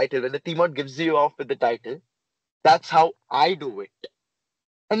with the title, when the TMoD gives you off with the title, that's how I do it.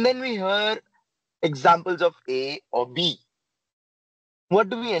 And then we hear examples of A or B. What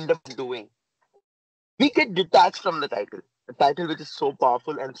do we end up doing? We get detached from the title which is so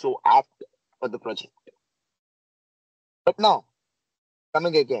powerful and so apt for the project. But now,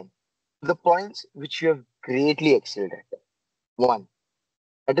 coming again, the points which you have greatly excelled at. One,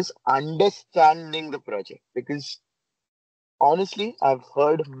 that is understanding the project. Because honestly, I've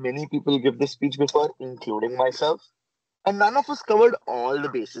heard many people give this speech before, including myself, and none of us covered all the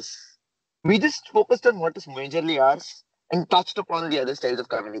bases. We just focused on what is majorly ours and touched upon the other styles of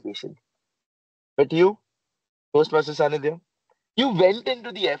communication. But you, Toastmaster Sanidhya, you went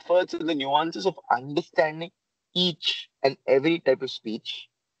into the efforts and the nuances of understanding each and every type of speech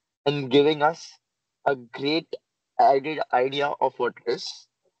and giving us a great idea of what it is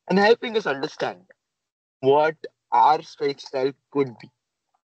and helping us understand what our speech style could be.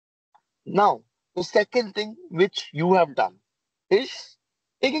 Now, the second thing which you have done is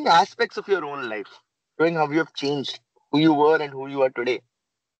taking aspects of your own life, showing how you have changed, who you were and who you are today.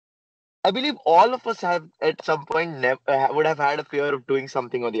 I believe all of us have at some point would have had a fear of doing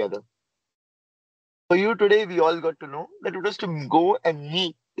something or the other. For you today, we all got to know that it was to go and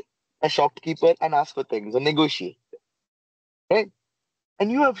meet a shopkeeper and ask for things or negotiate, right?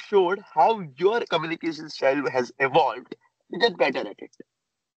 And you have showed how your communication style has evolved to get better at it,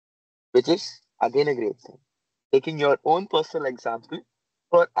 which is again a great thing. Taking your own personal example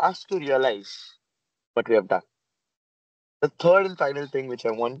for us to realize what we have done. The third and final thing which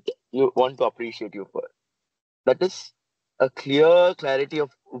I want to appreciate you for, that is a clear clarity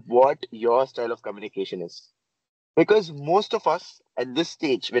of what your style of communication is. Because most of us at this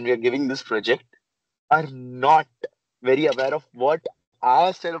stage, when we are giving this project, are not very aware of what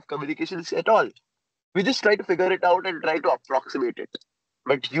our style of communication is at all. We just try to figure it out and try to approximate it.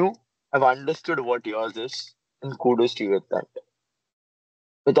 But you have understood what yours is, and kudos to you with that.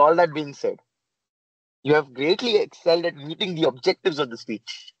 With all that being said, you have greatly excelled at meeting the objectives of the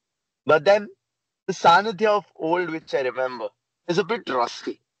speech. But then, the Sanidhya of old, which I remember, is a bit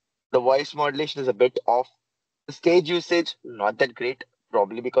rusty. The voice modulation is a bit off. The stage usage, not that great,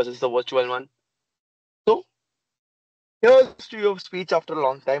 probably because it's the virtual one. So, here's to your speech after a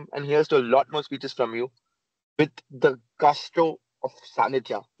long time, and here's to a lot more speeches from you with the gusto of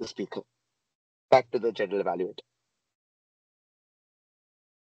Sanidhya, the speaker. Back to the general evaluator.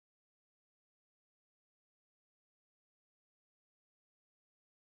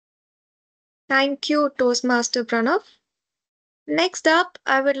 Thank you, Toastmaster Pranav. Next up,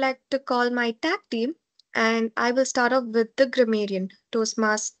 I would like to call my tag team, and I will start off with the Grammarian,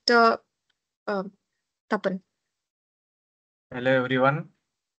 Toastmaster um Tapan. Hello everyone.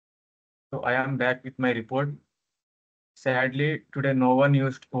 So I am back with my report. Sadly, today no one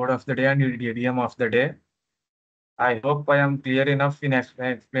used word of the day and idiom of the day. I hope I am clear enough in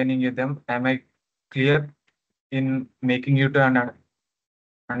explaining you them. Am I clear in making you to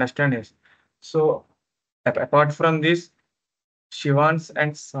understand this? So apart from this, Shivansh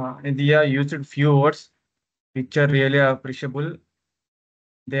and Sanidhya used few words which are really appreciable.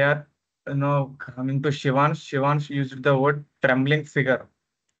 They are, coming to Shivansh. Shivansh used the word trembling figure,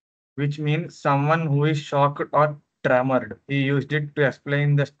 which means someone who is shocked or tremored. He used it to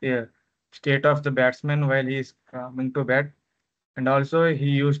explain the state of the batsman while he is coming to bat. And also, he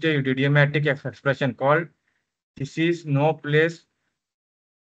used a idiomatic expression called "This is no place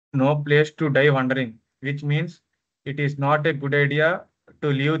to die wondering," which means it is not a good idea to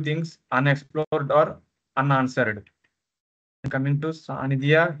leave things unexplored or unanswered. Coming to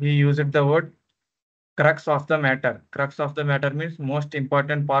Sanidhya, he used the word crux of the matter. Crux of the matter means most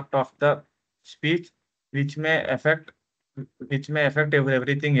important part of the speech, which may affect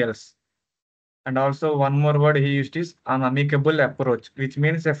everything else. And also one more word he used is an amicable approach, which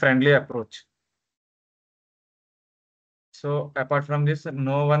means a friendly approach. So apart from this,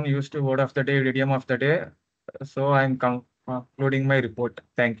 no one used word of the day, idiom of the day. So I'm concluding my report.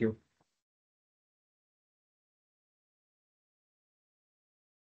 Thank you.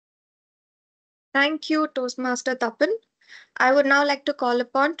 Thank you, Toastmaster Tapan. I would now like to call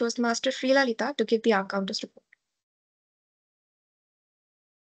upon Toastmaster Sri Lalita to give the Countess report.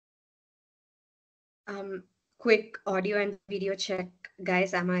 Quick audio and video check.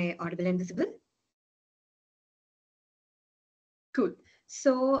 Guys, am I audible and visible? Cool.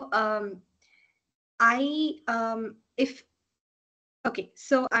 So if okay,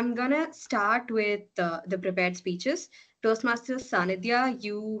 so I'm gonna start with the prepared speeches. Toastmaster Sanidhya,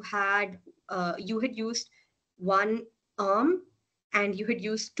 you had used one arm and you had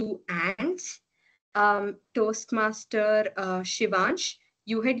used two ants. Toastmaster Shivansh,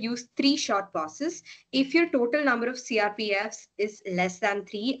 you had used three short pauses. If your total number of CRPFs is less than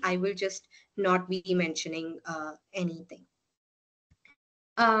three, I will just not be mentioning anything.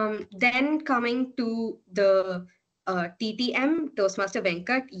 Then coming to the TTM, Toastmaster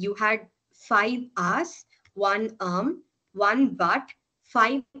Venkat, you had 5 R's, 1 1 but,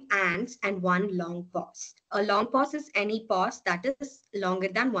 5 ands, and 1 long pause. A long pause is any pause that is longer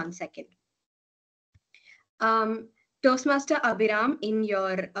than 1 second. Toastmaster Abhiram, in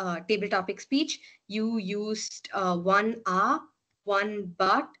your table topic speech, you used 1 R, 1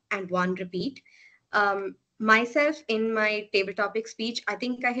 but, and 1 repeat. Myself, in my table topic speech, I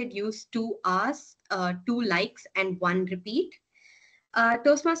think I had used 2 R's, 2 likes, and 1 repeat.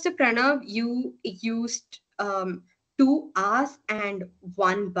 Toastmaster Pranav, you used 2 R's and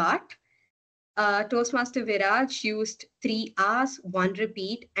 1 but. Toastmaster Viraj used 3 R's, 1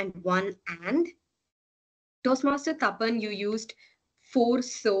 repeat, and 1 and. Toastmaster Tapan, you used 4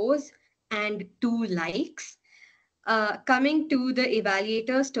 so's and 2 likes. Coming to the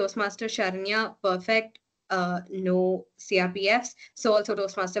evaluators, Toastmaster Sharanya, perfect, no CRPFs. So also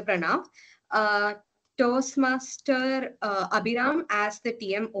Toastmaster Pranav. Toastmaster Abhiram, as the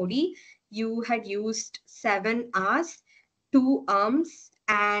TMoD, you had used 7 R's, 2 arms,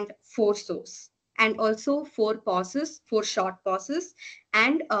 and 4 so's. And also 4 pauses, 4 short pauses,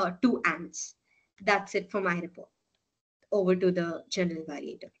 and 2 ands. That's it for my report. Over to the general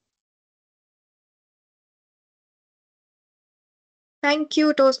evaluator. Thank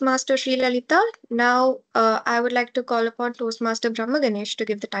you, Toastmaster Sri Lalita. Now, I would like to call upon Toastmaster Ganesh to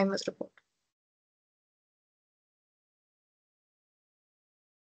give the timers report.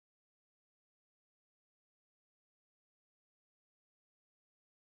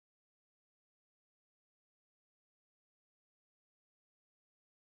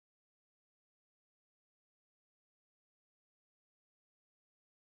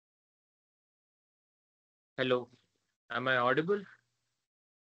 Hello. Am I audible?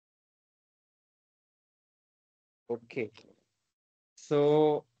 Okay.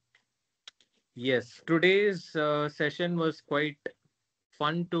 So, yes, today's session was quite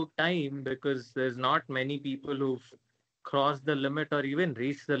fun to time because there's not many people who've crossed the limit or even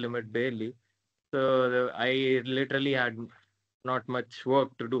reached the limit barely. So I literally had not much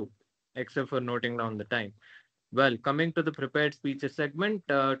work to do except for noting down the time. Well, coming to the prepared speeches segment,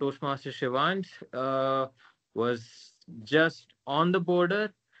 Toastmaster Shivansh was just on the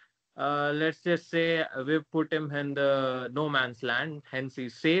border. Let's just say we've put him in the no man's land, hence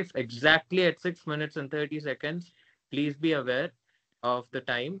he's safe exactly at 6 minutes and 30 seconds. Please be aware of the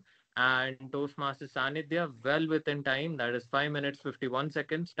time. And Toastmaster Sanidhya, well within time, that is 5 minutes 51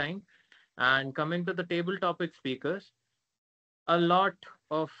 seconds time. And coming to the table topic speakers, a lot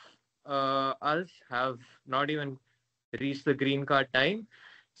of us have not even reached the green card time.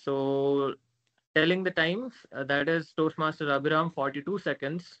 So telling the times, that is Toastmaster Abhiram 42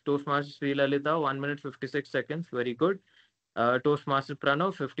 seconds, Toastmaster Sri Lalitha 1 minute 56 seconds, very good. Toastmaster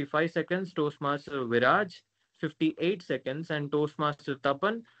Pranav 55 seconds, Toastmaster Viraj 58 seconds, and Toastmaster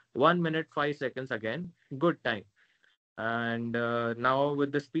Tapan 1 minute 5 seconds again, good time. And now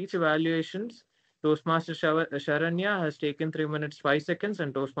with the speech evaluations, Toastmaster Sharanya has taken 3 minutes 5 seconds,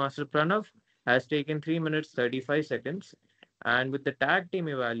 and Toastmaster Pranav has taken 3 minutes 35 seconds. And with the tag team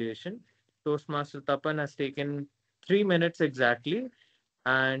evaluation, Toastmaster Tapan has taken 3 minutes exactly,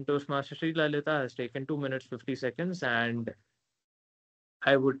 and Toastmaster Sri Lalita has taken 2 minutes 50 seconds. And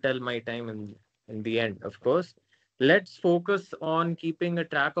I would tell my time in the end, of course. Let's focus on keeping a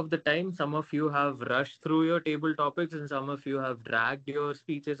track of the time. Some of you have rushed through your table topics, and some of you have dragged your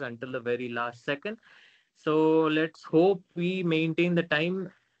speeches until the very last second. So let's hope we maintain the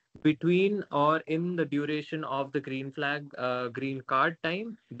time between or in the duration of the green flag, green card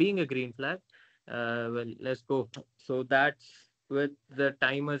time, being a green flag. Well, let's go. So that's with the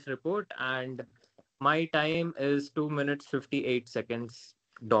timer's report, and my time is 2 minutes 58 seconds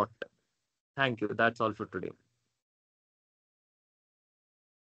dot. Thank you. That's all for today.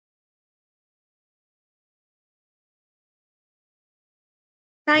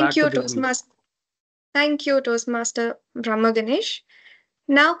 Thank Back to you, the meeting. Toastmaster. Thank you, Toastmaster Brahma Ganesh.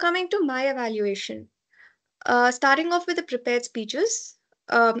 Now coming to my evaluation. Starting off with the prepared speeches,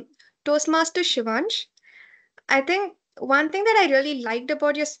 Toastmaster Shivansh, I think one thing that I really liked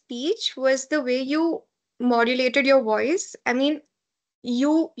about your speech was the way you modulated your voice. I mean,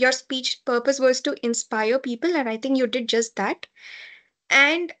 your speech purpose was to inspire people, and I think you did just that.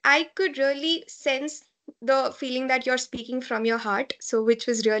 And I could really sense the feeling that you're speaking from your heart, so which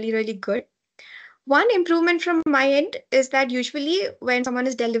was really, really good. One improvement from my end is that usually when someone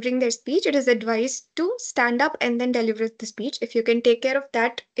is delivering their speech, it is advised to stand up and then deliver the speech. If you can take care of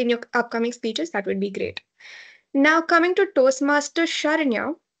that in your upcoming speeches, that would be great. Now, coming to Toastmaster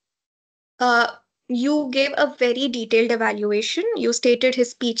Sharanya, uh, you gave a very detailed evaluation. You stated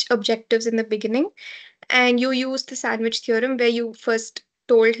his speech objectives in the beginning, and you used the sandwich theorem where you first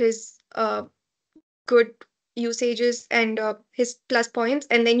told his good usages and his plus points,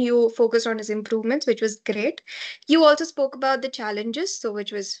 and then you focused on his improvements, which was great. You also spoke about the challenges, so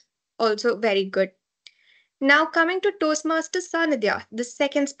which was also very good. Now coming to Toastmaster Sanidhya, the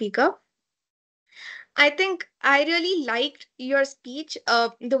second speaker, I think I really liked your speech.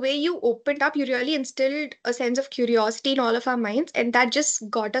 The way you opened up, you really instilled a sense of curiosity in all of our minds, and that just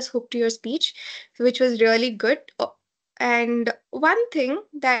got us hooked to your speech, which was really good. And one thing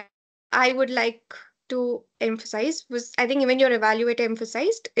that I would like to emphasize was, I think even your evaluator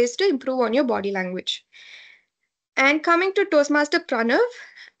emphasized, is to improve on your body language. And coming to Toastmaster Pranav,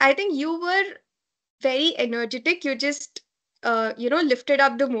 I think you were very energetic. You just, lifted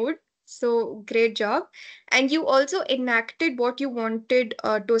up the mood. So great job. And you also enacted what you wanted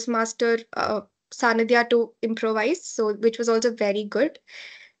Toastmaster Sanidhya to improvise. So which was also very good.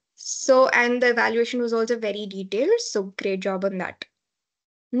 So, and the evaluation was also very detailed. So great job on that.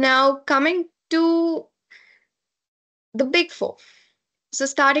 Now coming to the big four. So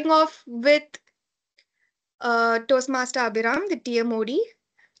starting off with Toastmaster Abhiram, the TMoD.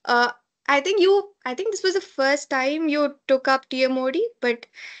 Uh, I think this was the first time you took up TMoD, but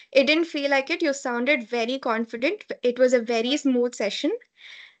it didn't feel like it. You sounded very confident. It was a very smooth session.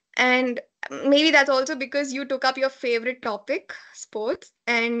 And maybe that's also because you took up your favorite topic, sports.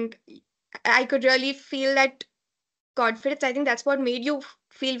 And I could really feel that confidence. I think that's what made you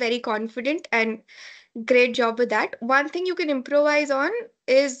feel very confident, and great job with that. One thing you can improvise on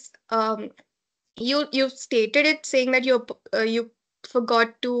is you stated it saying that you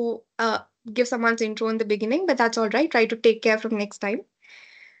forgot to give someone's intro in the beginning, but that's all right. Try to take care from next time.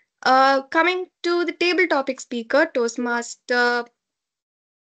 Coming to the table topic speaker, Toastmaster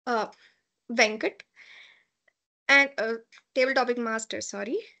uh, Venkat, and table topic master,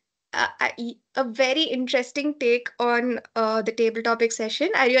 sorry. A very interesting take on the table topic session.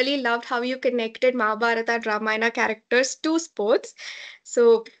 I really loved how you connected Mahabharata and Ramayana characters to sports.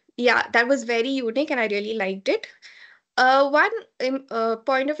 So, yeah, that was very unique and I really liked it. One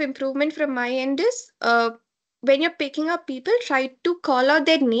point of improvement from my end is when you're picking up people, try to call out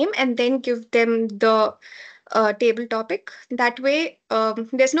their name and then give them the table topic. That way,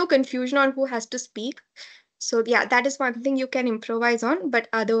 there's no confusion on who has to speak. So, yeah, that is one thing you can improvise on, but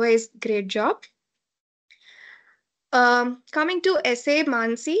otherwise, great job. Coming to essay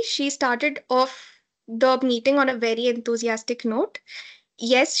Mansi, she started off the meeting on a very enthusiastic note.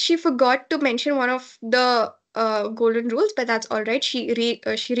 Yes, she forgot to mention one of the golden rules, but that's all right. She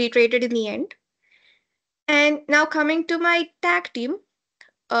reiterated in the end. And now coming to my tag team,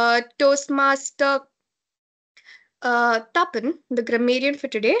 Toastmaster Tapan, the grammarian for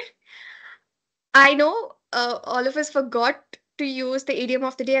today. I know all of us forgot to use the idiom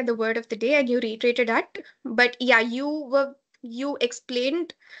of the day and the word of the day, and you reiterated that. But yeah, you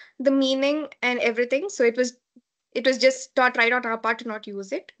explained the meaning and everything, so it was just not right on our part to not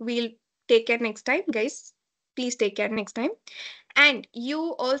use it. We'll take care next time, guys. Please take care next time. And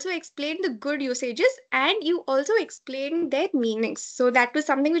you also explained the good usages and you also explained their meanings. So that was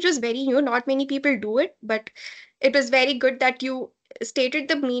something which was very new. Not many people do it, but it was very good that you stated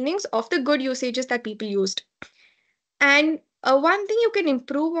the meanings of the good usages that people used. And one thing you can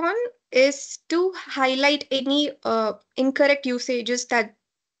improve on is to highlight any incorrect usages that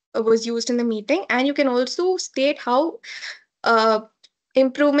was used in the meeting. And you can also state how uh,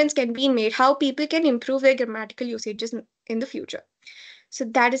 improvements can be made, how people can improve their grammatical usages in the future. So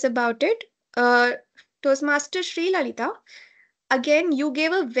that is about it. Uh, Toastmaster Sri Lalita, again, you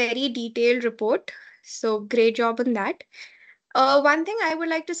gave a very detailed report. So great job on that. One thing I would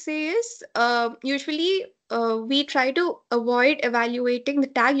like to say is usually we try to avoid evaluating, the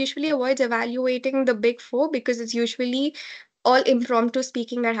tag usually avoids evaluating the big four because it's usually all impromptu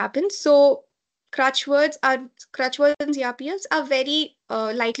speaking that happens. So crutch words and CRPS are very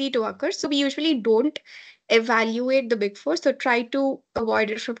likely to occur. So we usually don't evaluate the big four. So try to avoid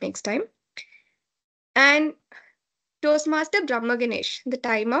it from next time. And Toastmaster Brahma Ganesh, the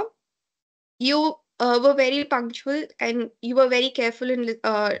timer, you were very punctual and you were very careful in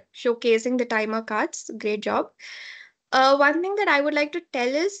showcasing the timer cards. Great job. One thing that I would like to tell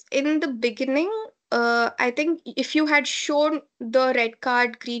is in the beginning, I think if you had shown the red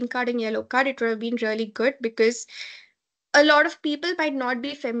card, green card, and yellow card, it would have been really good because a lot of people might not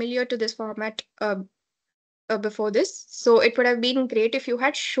be familiar to this format before this. So it would have been great if you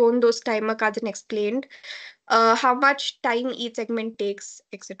had shown those timer cards and explained how much time each segment takes,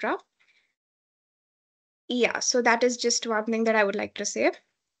 etc. Yeah, so that is just one thing that I would like to say.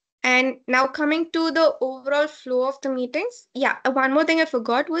 And now coming to the overall flow of the meetings, yeah, one more thing I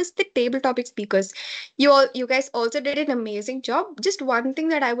forgot was the table topic speakers. You guys also did an amazing job. Just one thing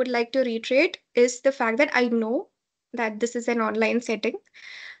that I would like to reiterate is the fact that I know that this is an online setting.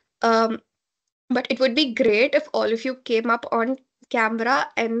 Um, but it would be great if all of you came up on camera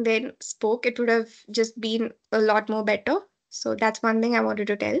and then spoke. It would have just been a lot more better. So that's one thing I wanted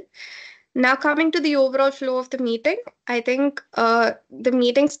to tell. Now, coming to the overall flow of the meeting, I think the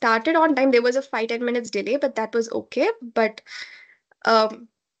meeting started on time. There was a 5-10 minutes delay, but that was okay. But um,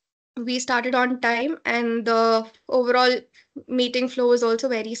 we started on time, and the overall meeting flow was also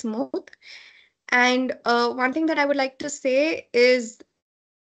very smooth. And one thing that I would like to say is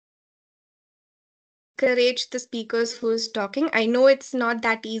encourage the speakers who's talking. I know it's not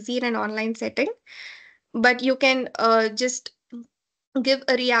that easy in an online setting, but you can just give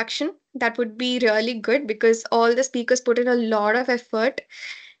a reaction. That would be really good because all the speakers put in a lot of effort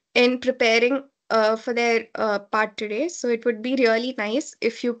in preparing for their part today. So it would be really nice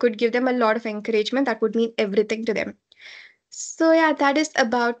if you could give them a lot of encouragement. That would mean everything to them. So yeah, that is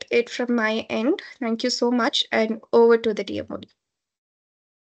about it from my end. Thank you so much, and over to the TMoD.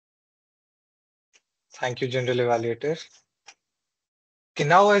 Thank you, General Evaluator. Okay,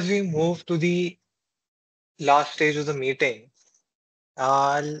 now as we move to the last stage of the meeting,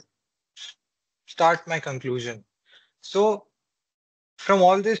 I'll start my conclusion. So, from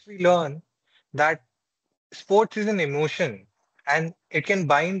all this, we learn that sports is an emotion and it can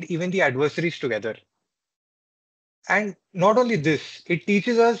bind even the adversaries together. And not only this, it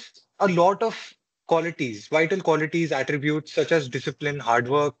teaches us a lot of qualities, vital qualities, attributes such as discipline, hard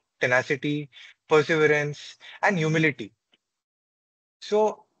work, tenacity, perseverance, and humility.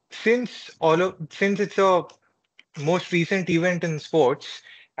 So, since it's a most recent event in sports,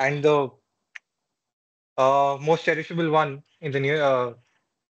 and the most cherishable one in the near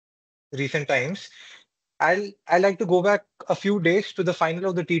recent times, I like to go back a few days to the final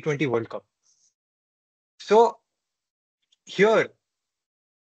of the T20 World Cup. So here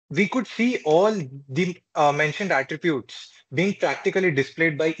we could see all the mentioned attributes being practically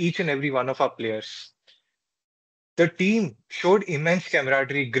displayed by each and every one of our players. The team showed immense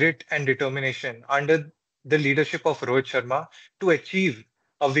camaraderie, grit, and determination under the leadership of Rohit Sharma to achieve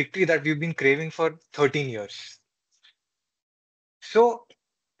a victory that we've been craving for 13 years. So,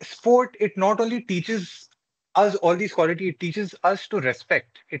 sport, it not only teaches us all these qualities, it teaches us to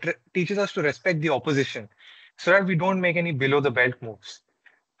respect. Teaches us to respect the opposition so that we don't make any below the belt moves.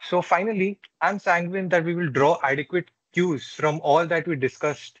 So, finally, I'm sanguine that we will draw adequate cues from all that we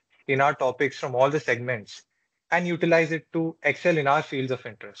discussed in our topics from all the segments and utilize it to excel in our fields of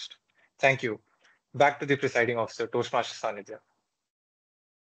interest. Thank you. Back to the presiding officer, Toastmaster Sanidhya.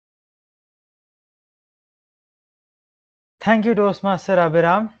 Thank you, Toastmaster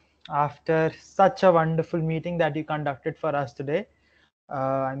Abhiram. After such a wonderful meeting that you conducted for us today,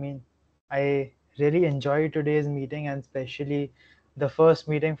 I mean, I really enjoyed today's meeting and especially the first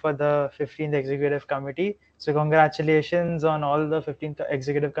meeting for the 15th Executive Committee. So, congratulations on all the 15th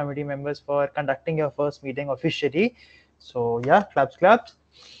Executive Committee members for conducting your first meeting officially. So, yeah, claps, claps.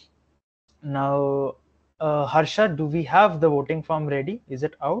 Now, Harsha, do we have the voting form ready? Is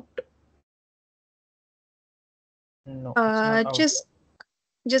it out? No, it's not out.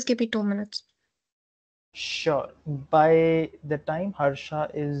 Just give me 2 minutes. Sure. By the time Harsha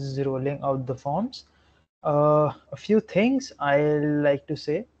is rolling out the forms, a few things I'll like to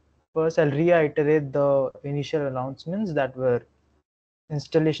say. First, I'll reiterate the initial announcements that were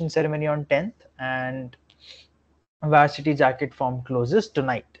installation ceremony on 10th and varsity jacket form closes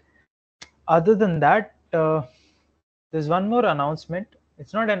tonight. Other than that, there's one more announcement.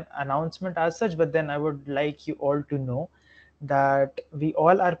 It's not an announcement as such, but then I would like you all to know that we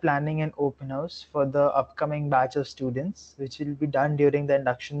all are planning an open house for the upcoming batch of students, which will be done during the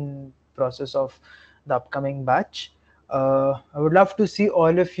induction process of the upcoming batch. I would love to see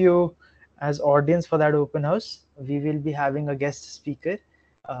all of you as audience for that open house. We will be having a guest speaker.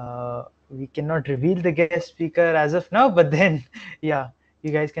 We cannot reveal the guest speaker as of now, but then, yeah,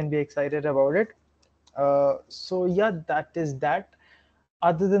 you guys can be excited about it. So yeah, that is that.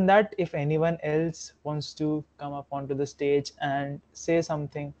 Other than that, if anyone else wants to come up onto the stage and say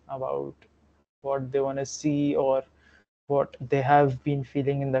something about what they want to see or what they have been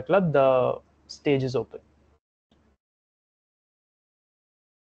feeling in the club, the stage is open.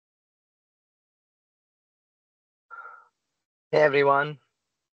 Hey everyone.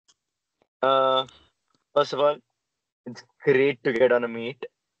 First of all, it's great to get on a meet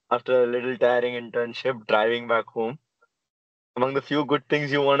after a little tiring internship driving back home. Among the few good things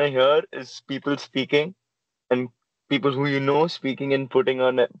you want to hear is people speaking and people who you know speaking and putting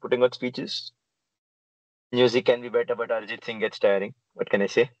on speeches. Music can be better, but Arjit Singh gets tiring. What can I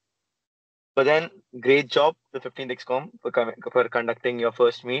say? But then, great job, the 15th XCOM, for conducting your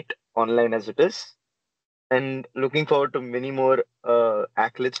first meet online as it is. And looking forward to many more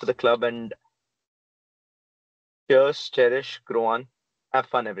accolades for the club. And cheers, cherish, grow on. Have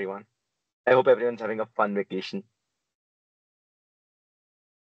fun, everyone. I hope everyone's having a fun vacation.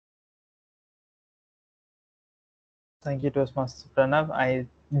 Thank you, Toastmaster Pranav. I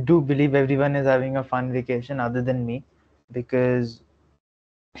do believe everyone is having a fun vacation other than me because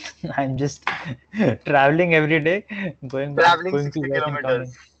I'm just traveling every day, going back, Traveling going to 60 work and kilometers.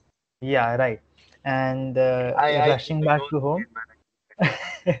 coming. Yeah, right. And I keep rushing my back nose to home. clean,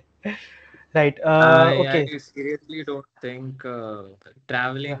 man. Right. I Okay. seriously don't think Yeah.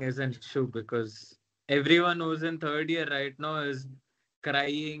 traveling is an issue because everyone who's in third year right now is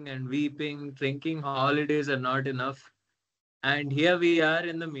crying and weeping, thinking holidays are not enough. And here we are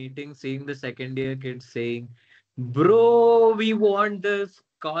in the meeting seeing the second year kids saying, "Bro, we want this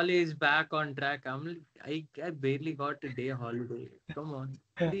college back on track." I barely got a day holiday. Come on,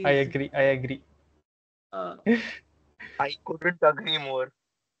 I please. agree. I agree. Uh, I couldn't agree more.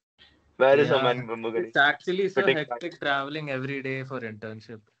 Where is a yeah, man, Bumbu Ganesh? it's actually so Fitting hectic traveling every day for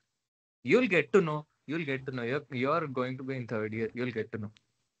internship. You'll get to know. You'll get to know. You're going to be in third year. You'll get to know.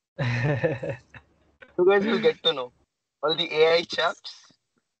 You guys will get to know. All the AI chaps.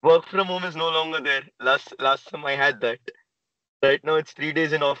 Work from home is no longer there. Last time I had that. Right now it's 3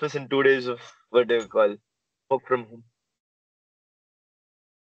 days in office and 2 days of what do you call work from home.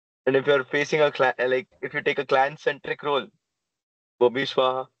 And if you're facing a like if you take a client centric role, Bobby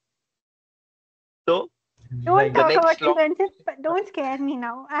Swaha. So Don't Right. the talk about next long internship. Don't scare me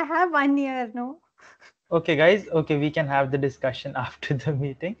now. I have 1 year, no? Okay, guys. Okay, we can have the discussion after the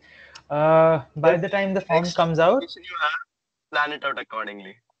meeting. By If the time the form next comes out, conversation you have, plan it out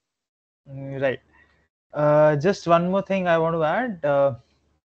accordingly. right. Just one more thing I want to add.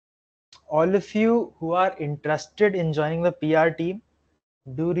 All of you who are interested in joining the PR team,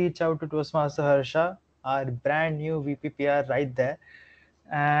 do reach out to Toastmaster Harsha, our brand new VPPR right there.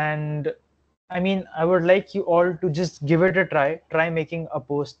 And I mean, I would like you all to just give it a try. Try making a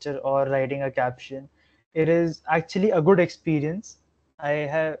poster or writing a caption. It is actually a good experience.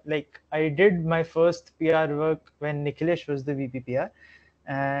 I did my first PR work when Nikhilesh was the VPPR,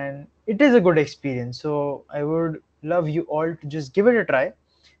 and it is a good experience. So I would love you all to just give it a try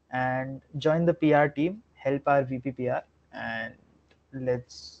and join the PR team, help our VPPR, and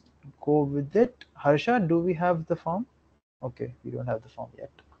let's go with it. Harsha, do we have the form? Okay, we don't have the form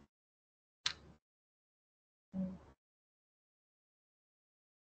yet.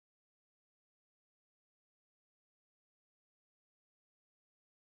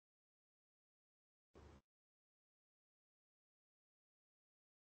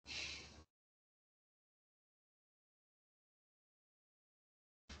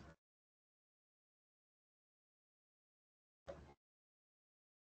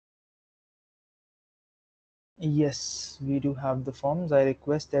 Yes, we do have the forms. I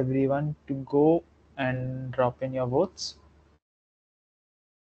request everyone to go and drop in your votes.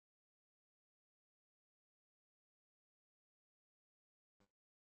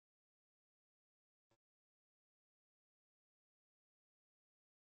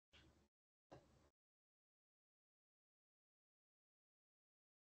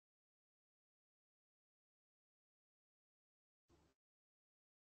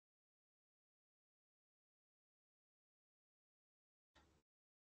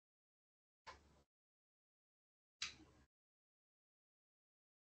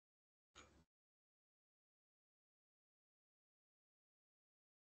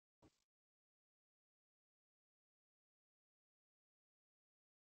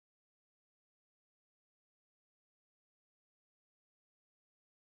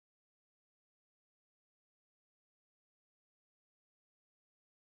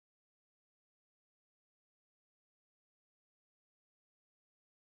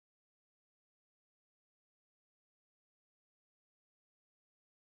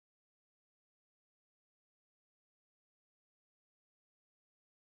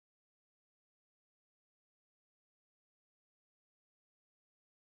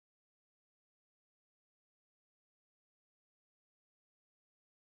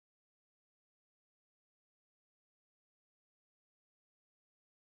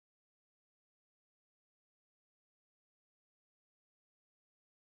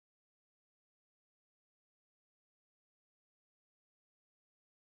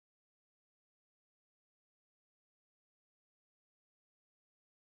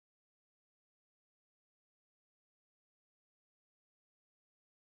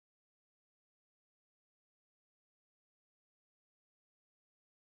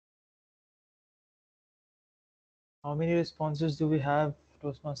 How many responses do we have,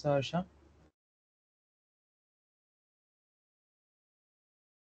 Toastmaster Harsha?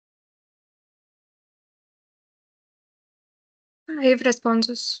 Five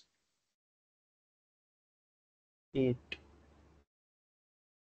responses. 8.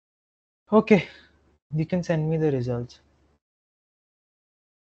 Okay, you can send me the results.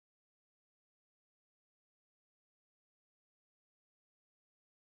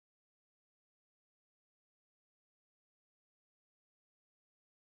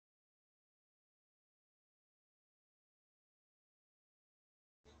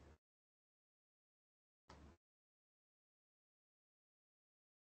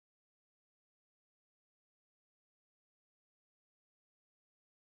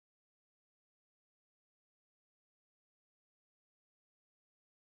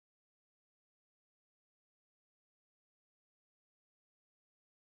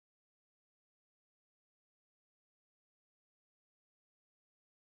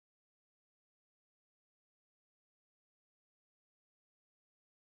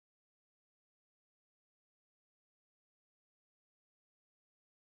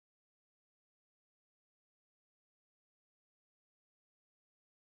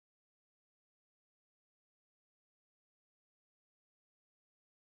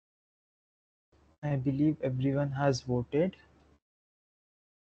 I believe everyone has voted.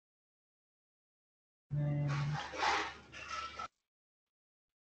 And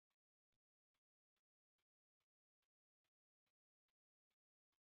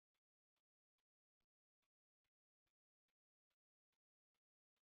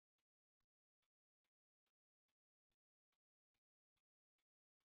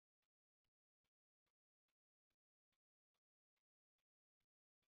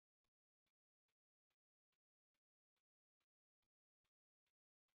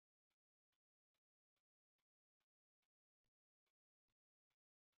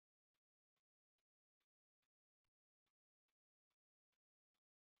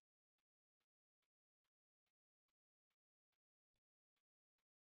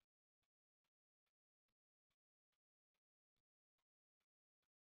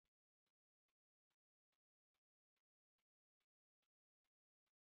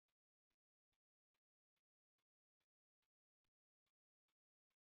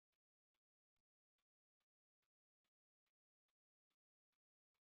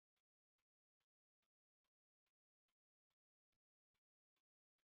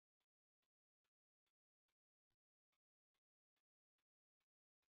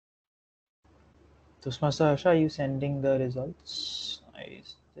Toastmaster Harsha, are you sending the results? I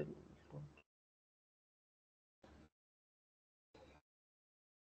still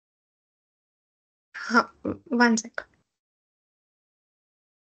don't. One sec.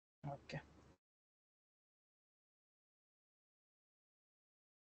 Okay.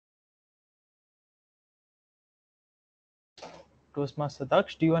 Toastmaster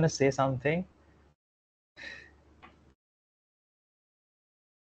Daksh, do you want to say something?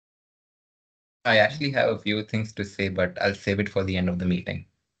 I actually have a few things to say, but I'll save it for the end of the meeting.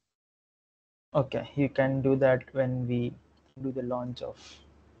 Okay, you can do that when we do the launch of.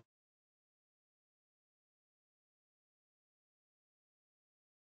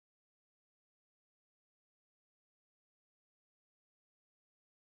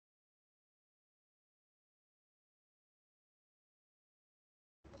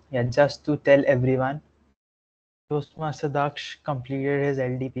 Yeah, just to tell everyone, Toastmaster Daksh completed his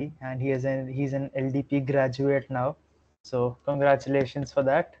LDP and he's an LDP graduate now. So congratulations for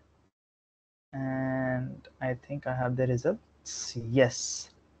that. And I think I have the results. Yes.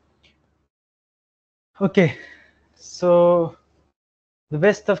 Okay. So the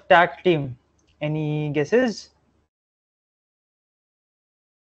best of tag team. Any guesses?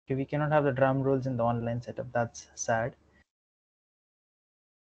 Okay, we cannot have the drum rolls in the online setup. That's sad.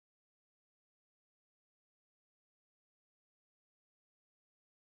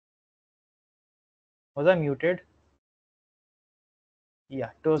 Was I muted?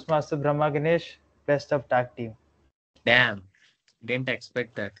 Yeah, Toastmaster Brahma Ganesh, best of tag team. Damn, didn't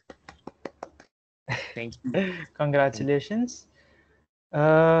expect that. Thank you. Congratulations.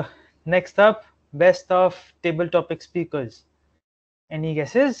 Next up, best of table topic speakers. Any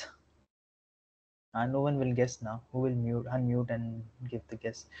guesses? No one will guess now. Who will unmute and give the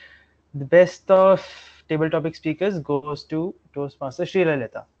guess? The best of table topic speakers goes to Toastmaster Sri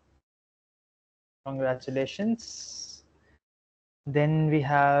Lalitha. Congratulations. Then we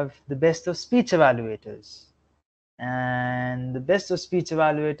have the best of speech evaluators. And the best of speech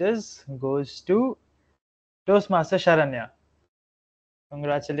evaluators goes to Toastmaster Sharanya.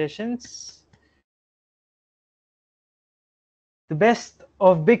 Congratulations. The best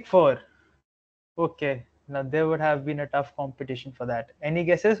of Big Four. Okay, now there would have been a tough competition for that. Any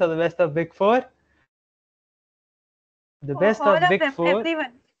guesses for the best of Big Four? The best All of of Big them, Four.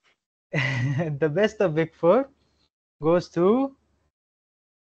 everyone. The best of Big Four goes to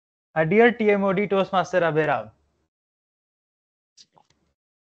a dear TMoD Toastmaster Abhiram.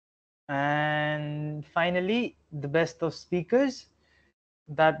 And finally, the best of speakers,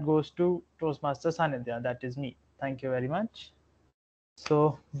 that goes to Toastmaster Sanidhya. That is me. Thank you very much.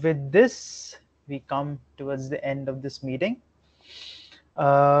 So with this, we come towards the end of this meeting.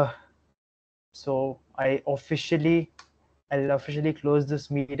 So I'll officially close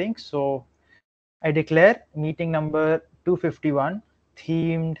this meeting. So I declare meeting number 251,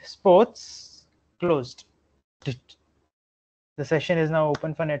 themed sports, closed. The session is now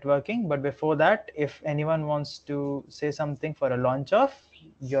open for networking, but before that, if anyone wants to say something for a launch off,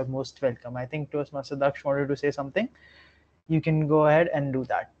 you're most welcome. I think Toastmaster Daksh wanted to say something. You can go ahead and do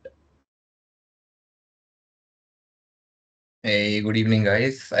that. Hey, good evening,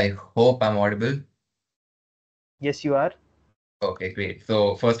 guys. I hope I'm audible. Yes, you are. Okay, great.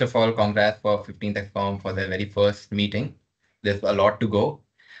 So first of all, congrats for 15th XCOM for their very first meeting. There's a lot to go.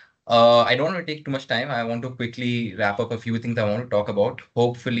 I don't want to take too much time. I want to quickly wrap up a few things I want to talk about.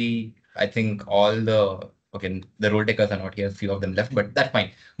 Hopefully, I think the role takers are not here. Few of them left, but that's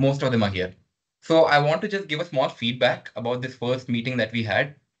fine. Most of them are here. So I want to just give a small feedback about this first meeting that we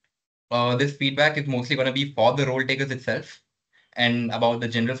had. This feedback is mostly going to be for the role takers itself and about the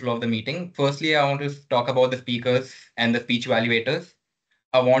general flow of the meeting. Firstly, I want to talk about the speakers and the speech evaluators.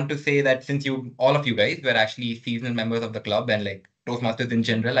 I want to say that since all of you guys were actually seasonal members of the club and like Toastmasters in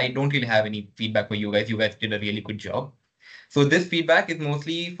general, I don't really have any feedback for you guys. You guys did a really good job. So this feedback is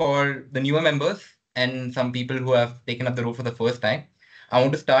mostly for the newer members and some people who have taken up the role for the first time. I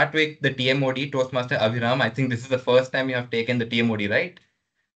want to start with the TMoD, Toastmaster Abhiram. I think this is the first time you have taken the TMoD, right?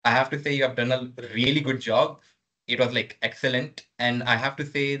 I have to say you have done a really good job. It was like excellent. And I have to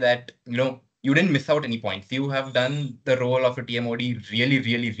say that, you didn't miss out any points. You have done the role of a TMOD really,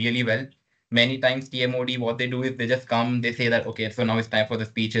 really, really well. Many times TMOD, what they do is they just come, they say that, okay, so now it's time for the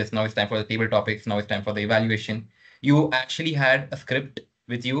speeches, now it's time for the table topics, now it's time for the evaluation. You actually had a script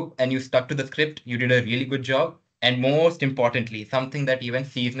with you and you stuck to the script. You did a really good job. And most importantly, something that even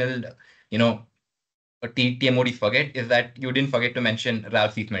seasonal, you know, TMODs forget is that you didn't forget to mention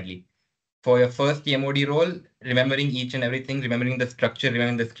Ralph Medley. For your first TMOD role, remembering each and everything, remembering the structure,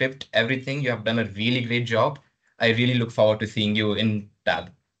 remembering the script, everything, you have done a really great job. I really look forward to seeing you in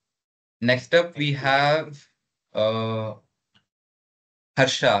Tab. Next up, we have uh,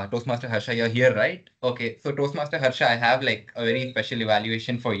 Harsha, Toastmaster Harsha. You're here, right? Okay, so Toastmaster Harsha, I have like a very special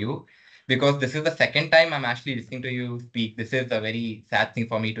evaluation for you because this is the second time I'm actually listening to you speak. This is a very sad thing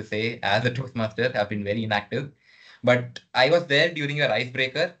for me to say as a Toastmaster. I've been very inactive, but I was there during your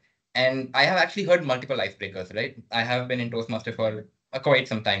icebreaker, and I have actually heard multiple icebreakers, right? I have been in Toastmaster for quite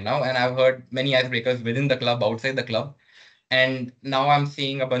some time now, and I've heard many icebreakers within the club, outside the club. And now I'm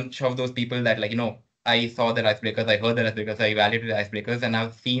seeing a bunch of those people that, like, I saw the icebreakers, I heard the icebreakers, I evaluated the icebreakers, and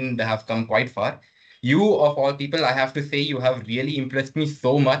I've seen they have come quite far. You, of all people, I have to say, you have really impressed me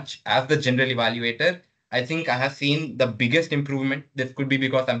so much as the general evaluator. I think I have seen the biggest improvement. This could be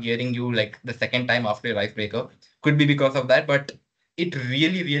because I'm hearing you like the second time after your icebreaker. Could be because of that, but it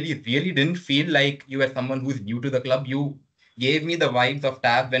really, really, really didn't feel like you were someone who's new to the club. You gave me the vibes of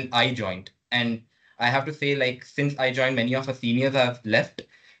Tab when I joined. And I have to say, like, since I joined, many of our seniors have left,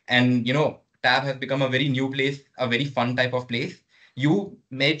 and Tab has become a very new place, a very fun type of place. You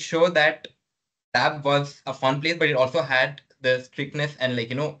made sure that Tab was a fun place, but it also had the strictness and, like,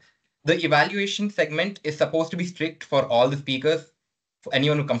 the evaluation segment is supposed to be strict for all the speakers, for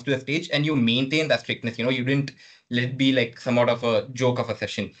anyone who comes to the stage, and you maintain that strictness. You didn't let it be like somewhat of a joke of a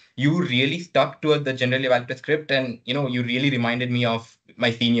session. You really stuck to the general evaluator script, and you really reminded me of my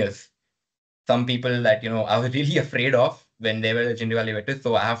seniors, some people that I was really afraid of when they were a general evaluator.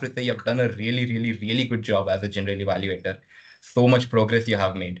 So I have to say you've done a really, really, really good job as a general evaluator. So much progress you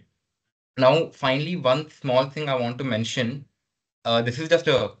have made. Now, finally, one small thing I want to mention. This is just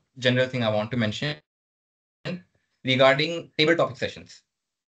a general thing I want to mention regarding table topic sessions.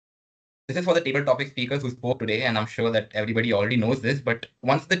 This is for the table topic speakers who spoke today, and I'm sure that everybody already knows this. But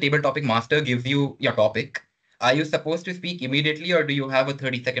once the table topic master gives you your topic, are you supposed to speak immediately, or do you have a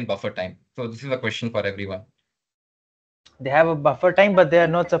 30-second buffer time? So this is a question for everyone. They have a buffer time, but they are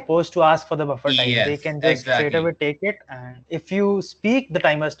not supposed to ask for the buffer time. They Yes, can just straight away exactly. take it, and if you speak, the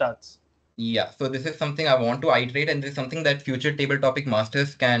timer starts. Yeah, so this is something I want to iterate, and this is something that future table topic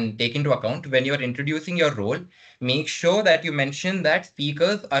masters can take into account when you are introducing your role. Make sure that you mention that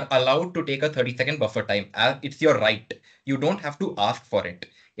speakers are allowed to take a 30-second buffer time. It's your right. You don't have to ask for it.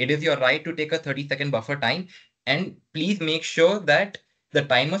 It is your right to take a 30-second buffer time. And please make sure that the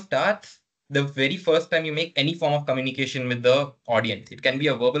timer starts the very first time you make any form of communication with the audience. It can be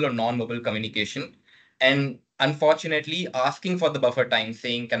a verbal or non-verbal communication. And unfortunately, asking for the buffer time,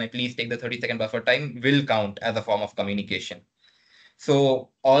 saying, can I please take the 30-second buffer time, will count as a form of communication. So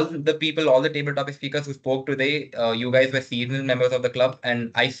all the people, all the table topic speakers who spoke today, you guys were seasoned members of the club,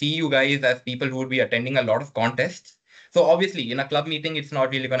 and I see you guys as people who would be attending a lot of contests. So obviously, in a club meeting, it's not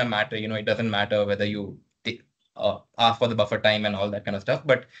really going to matter. It doesn't matter whether you ask for the buffer time and all that kind of stuff.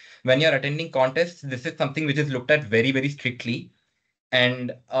 But when you're attending contests, this is something which is looked at very, very strictly.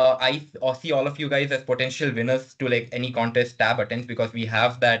 And I see all of you guys as potential winners to like any contest Tab attends, because we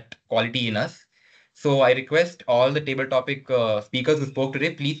have that quality in us. So I request all the table topic speakers who spoke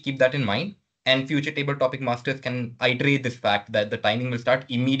today, please keep that in mind. And future table topic masters can iterate this fact that the timing will start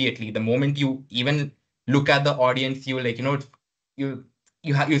immediately. The moment you even look at the audience, you like, you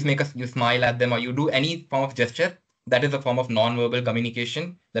you smile at them, or you do any form of gesture, that is a form of non-verbal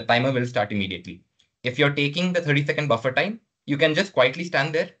communication. The timer will start immediately. If you're taking the 30-second buffer time, you can just quietly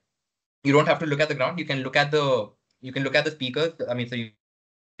stand there. You don't have to look at the ground. You can look at the speakers. I mean, so you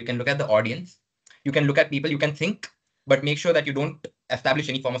can look at the audience. You can look at people. You can think, but make sure that you don't establish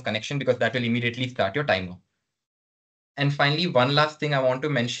any form of connection, because that will immediately start your timer. And finally, one last thing I want to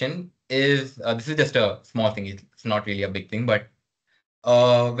mention is this is just a small thing. It's not really a big thing, but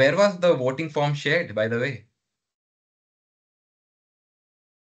where was the voting form shared, by the way?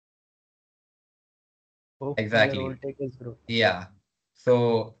 Oh, in the role Exactly. takers group. Yeah.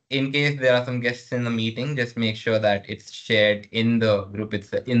 So in case there are some guests in the meeting, just make sure that it's shared in the group,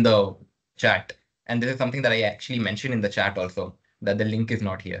 it's in the chat. And this is something that I actually mentioned in the chat also, that the link is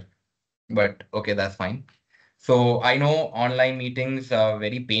not here. But okay, that's fine. So I know online meetings are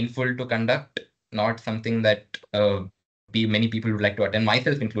very painful to conduct, not something that many people would like to attend,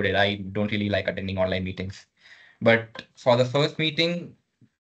 myself included. I don't really like attending online meetings. But for the first meeting,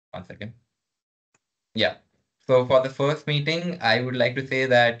 one second. Yeah. So for the first meeting, I would like to say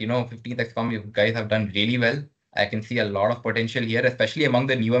that, 15th XCOM, you guys have done really well. I can see a lot of potential here, especially among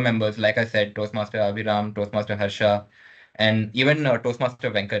the newer members. Like I said, Toastmaster Abhiram, Toastmaster Harsha, and even Toastmaster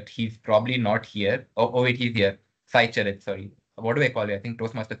Venkat. He's probably not here. Oh, wait, he's here. Sai Charit, sorry. What do I call you? I think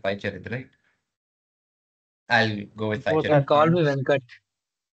Toastmaster Sai Charit, right? I'll go with Sai Both Yeah, are Charit. call fine. me Venkat.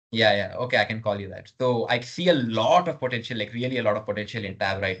 Yeah, yeah. Okay, I can call you that. So I see a lot of potential, like really a lot of potential in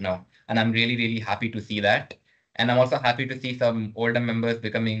Tab right now. And I'm really, really happy to see that. And I'm also happy to see some older members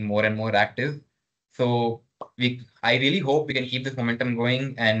becoming more and more active. So I really hope we can keep this momentum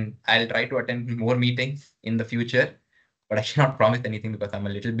going, and I'll try to attend more meetings in the future. But I cannot promise anything because I'm a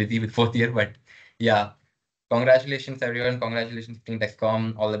little busy with fourth year. But yeah, congratulations everyone. Congratulations Team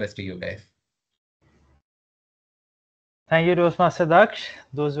Texcom. All the best to you guys. Thank you, Toastmaster Daksh.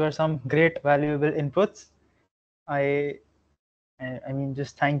 Those were some great, valuable inputs. I mean,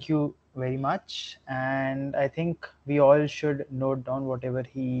 just thank you very much. And I think we all should note down whatever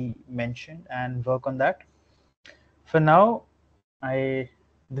he mentioned and work on that. For now, the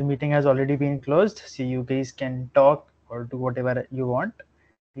meeting has already been closed, so you guys can talk or do whatever you want.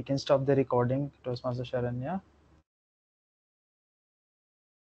 We can stop the recording, Toastmaster Sharanya.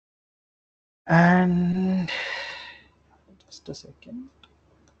 And just a second.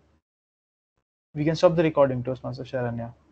 We can stop the recording, Toastmaster Sharanya.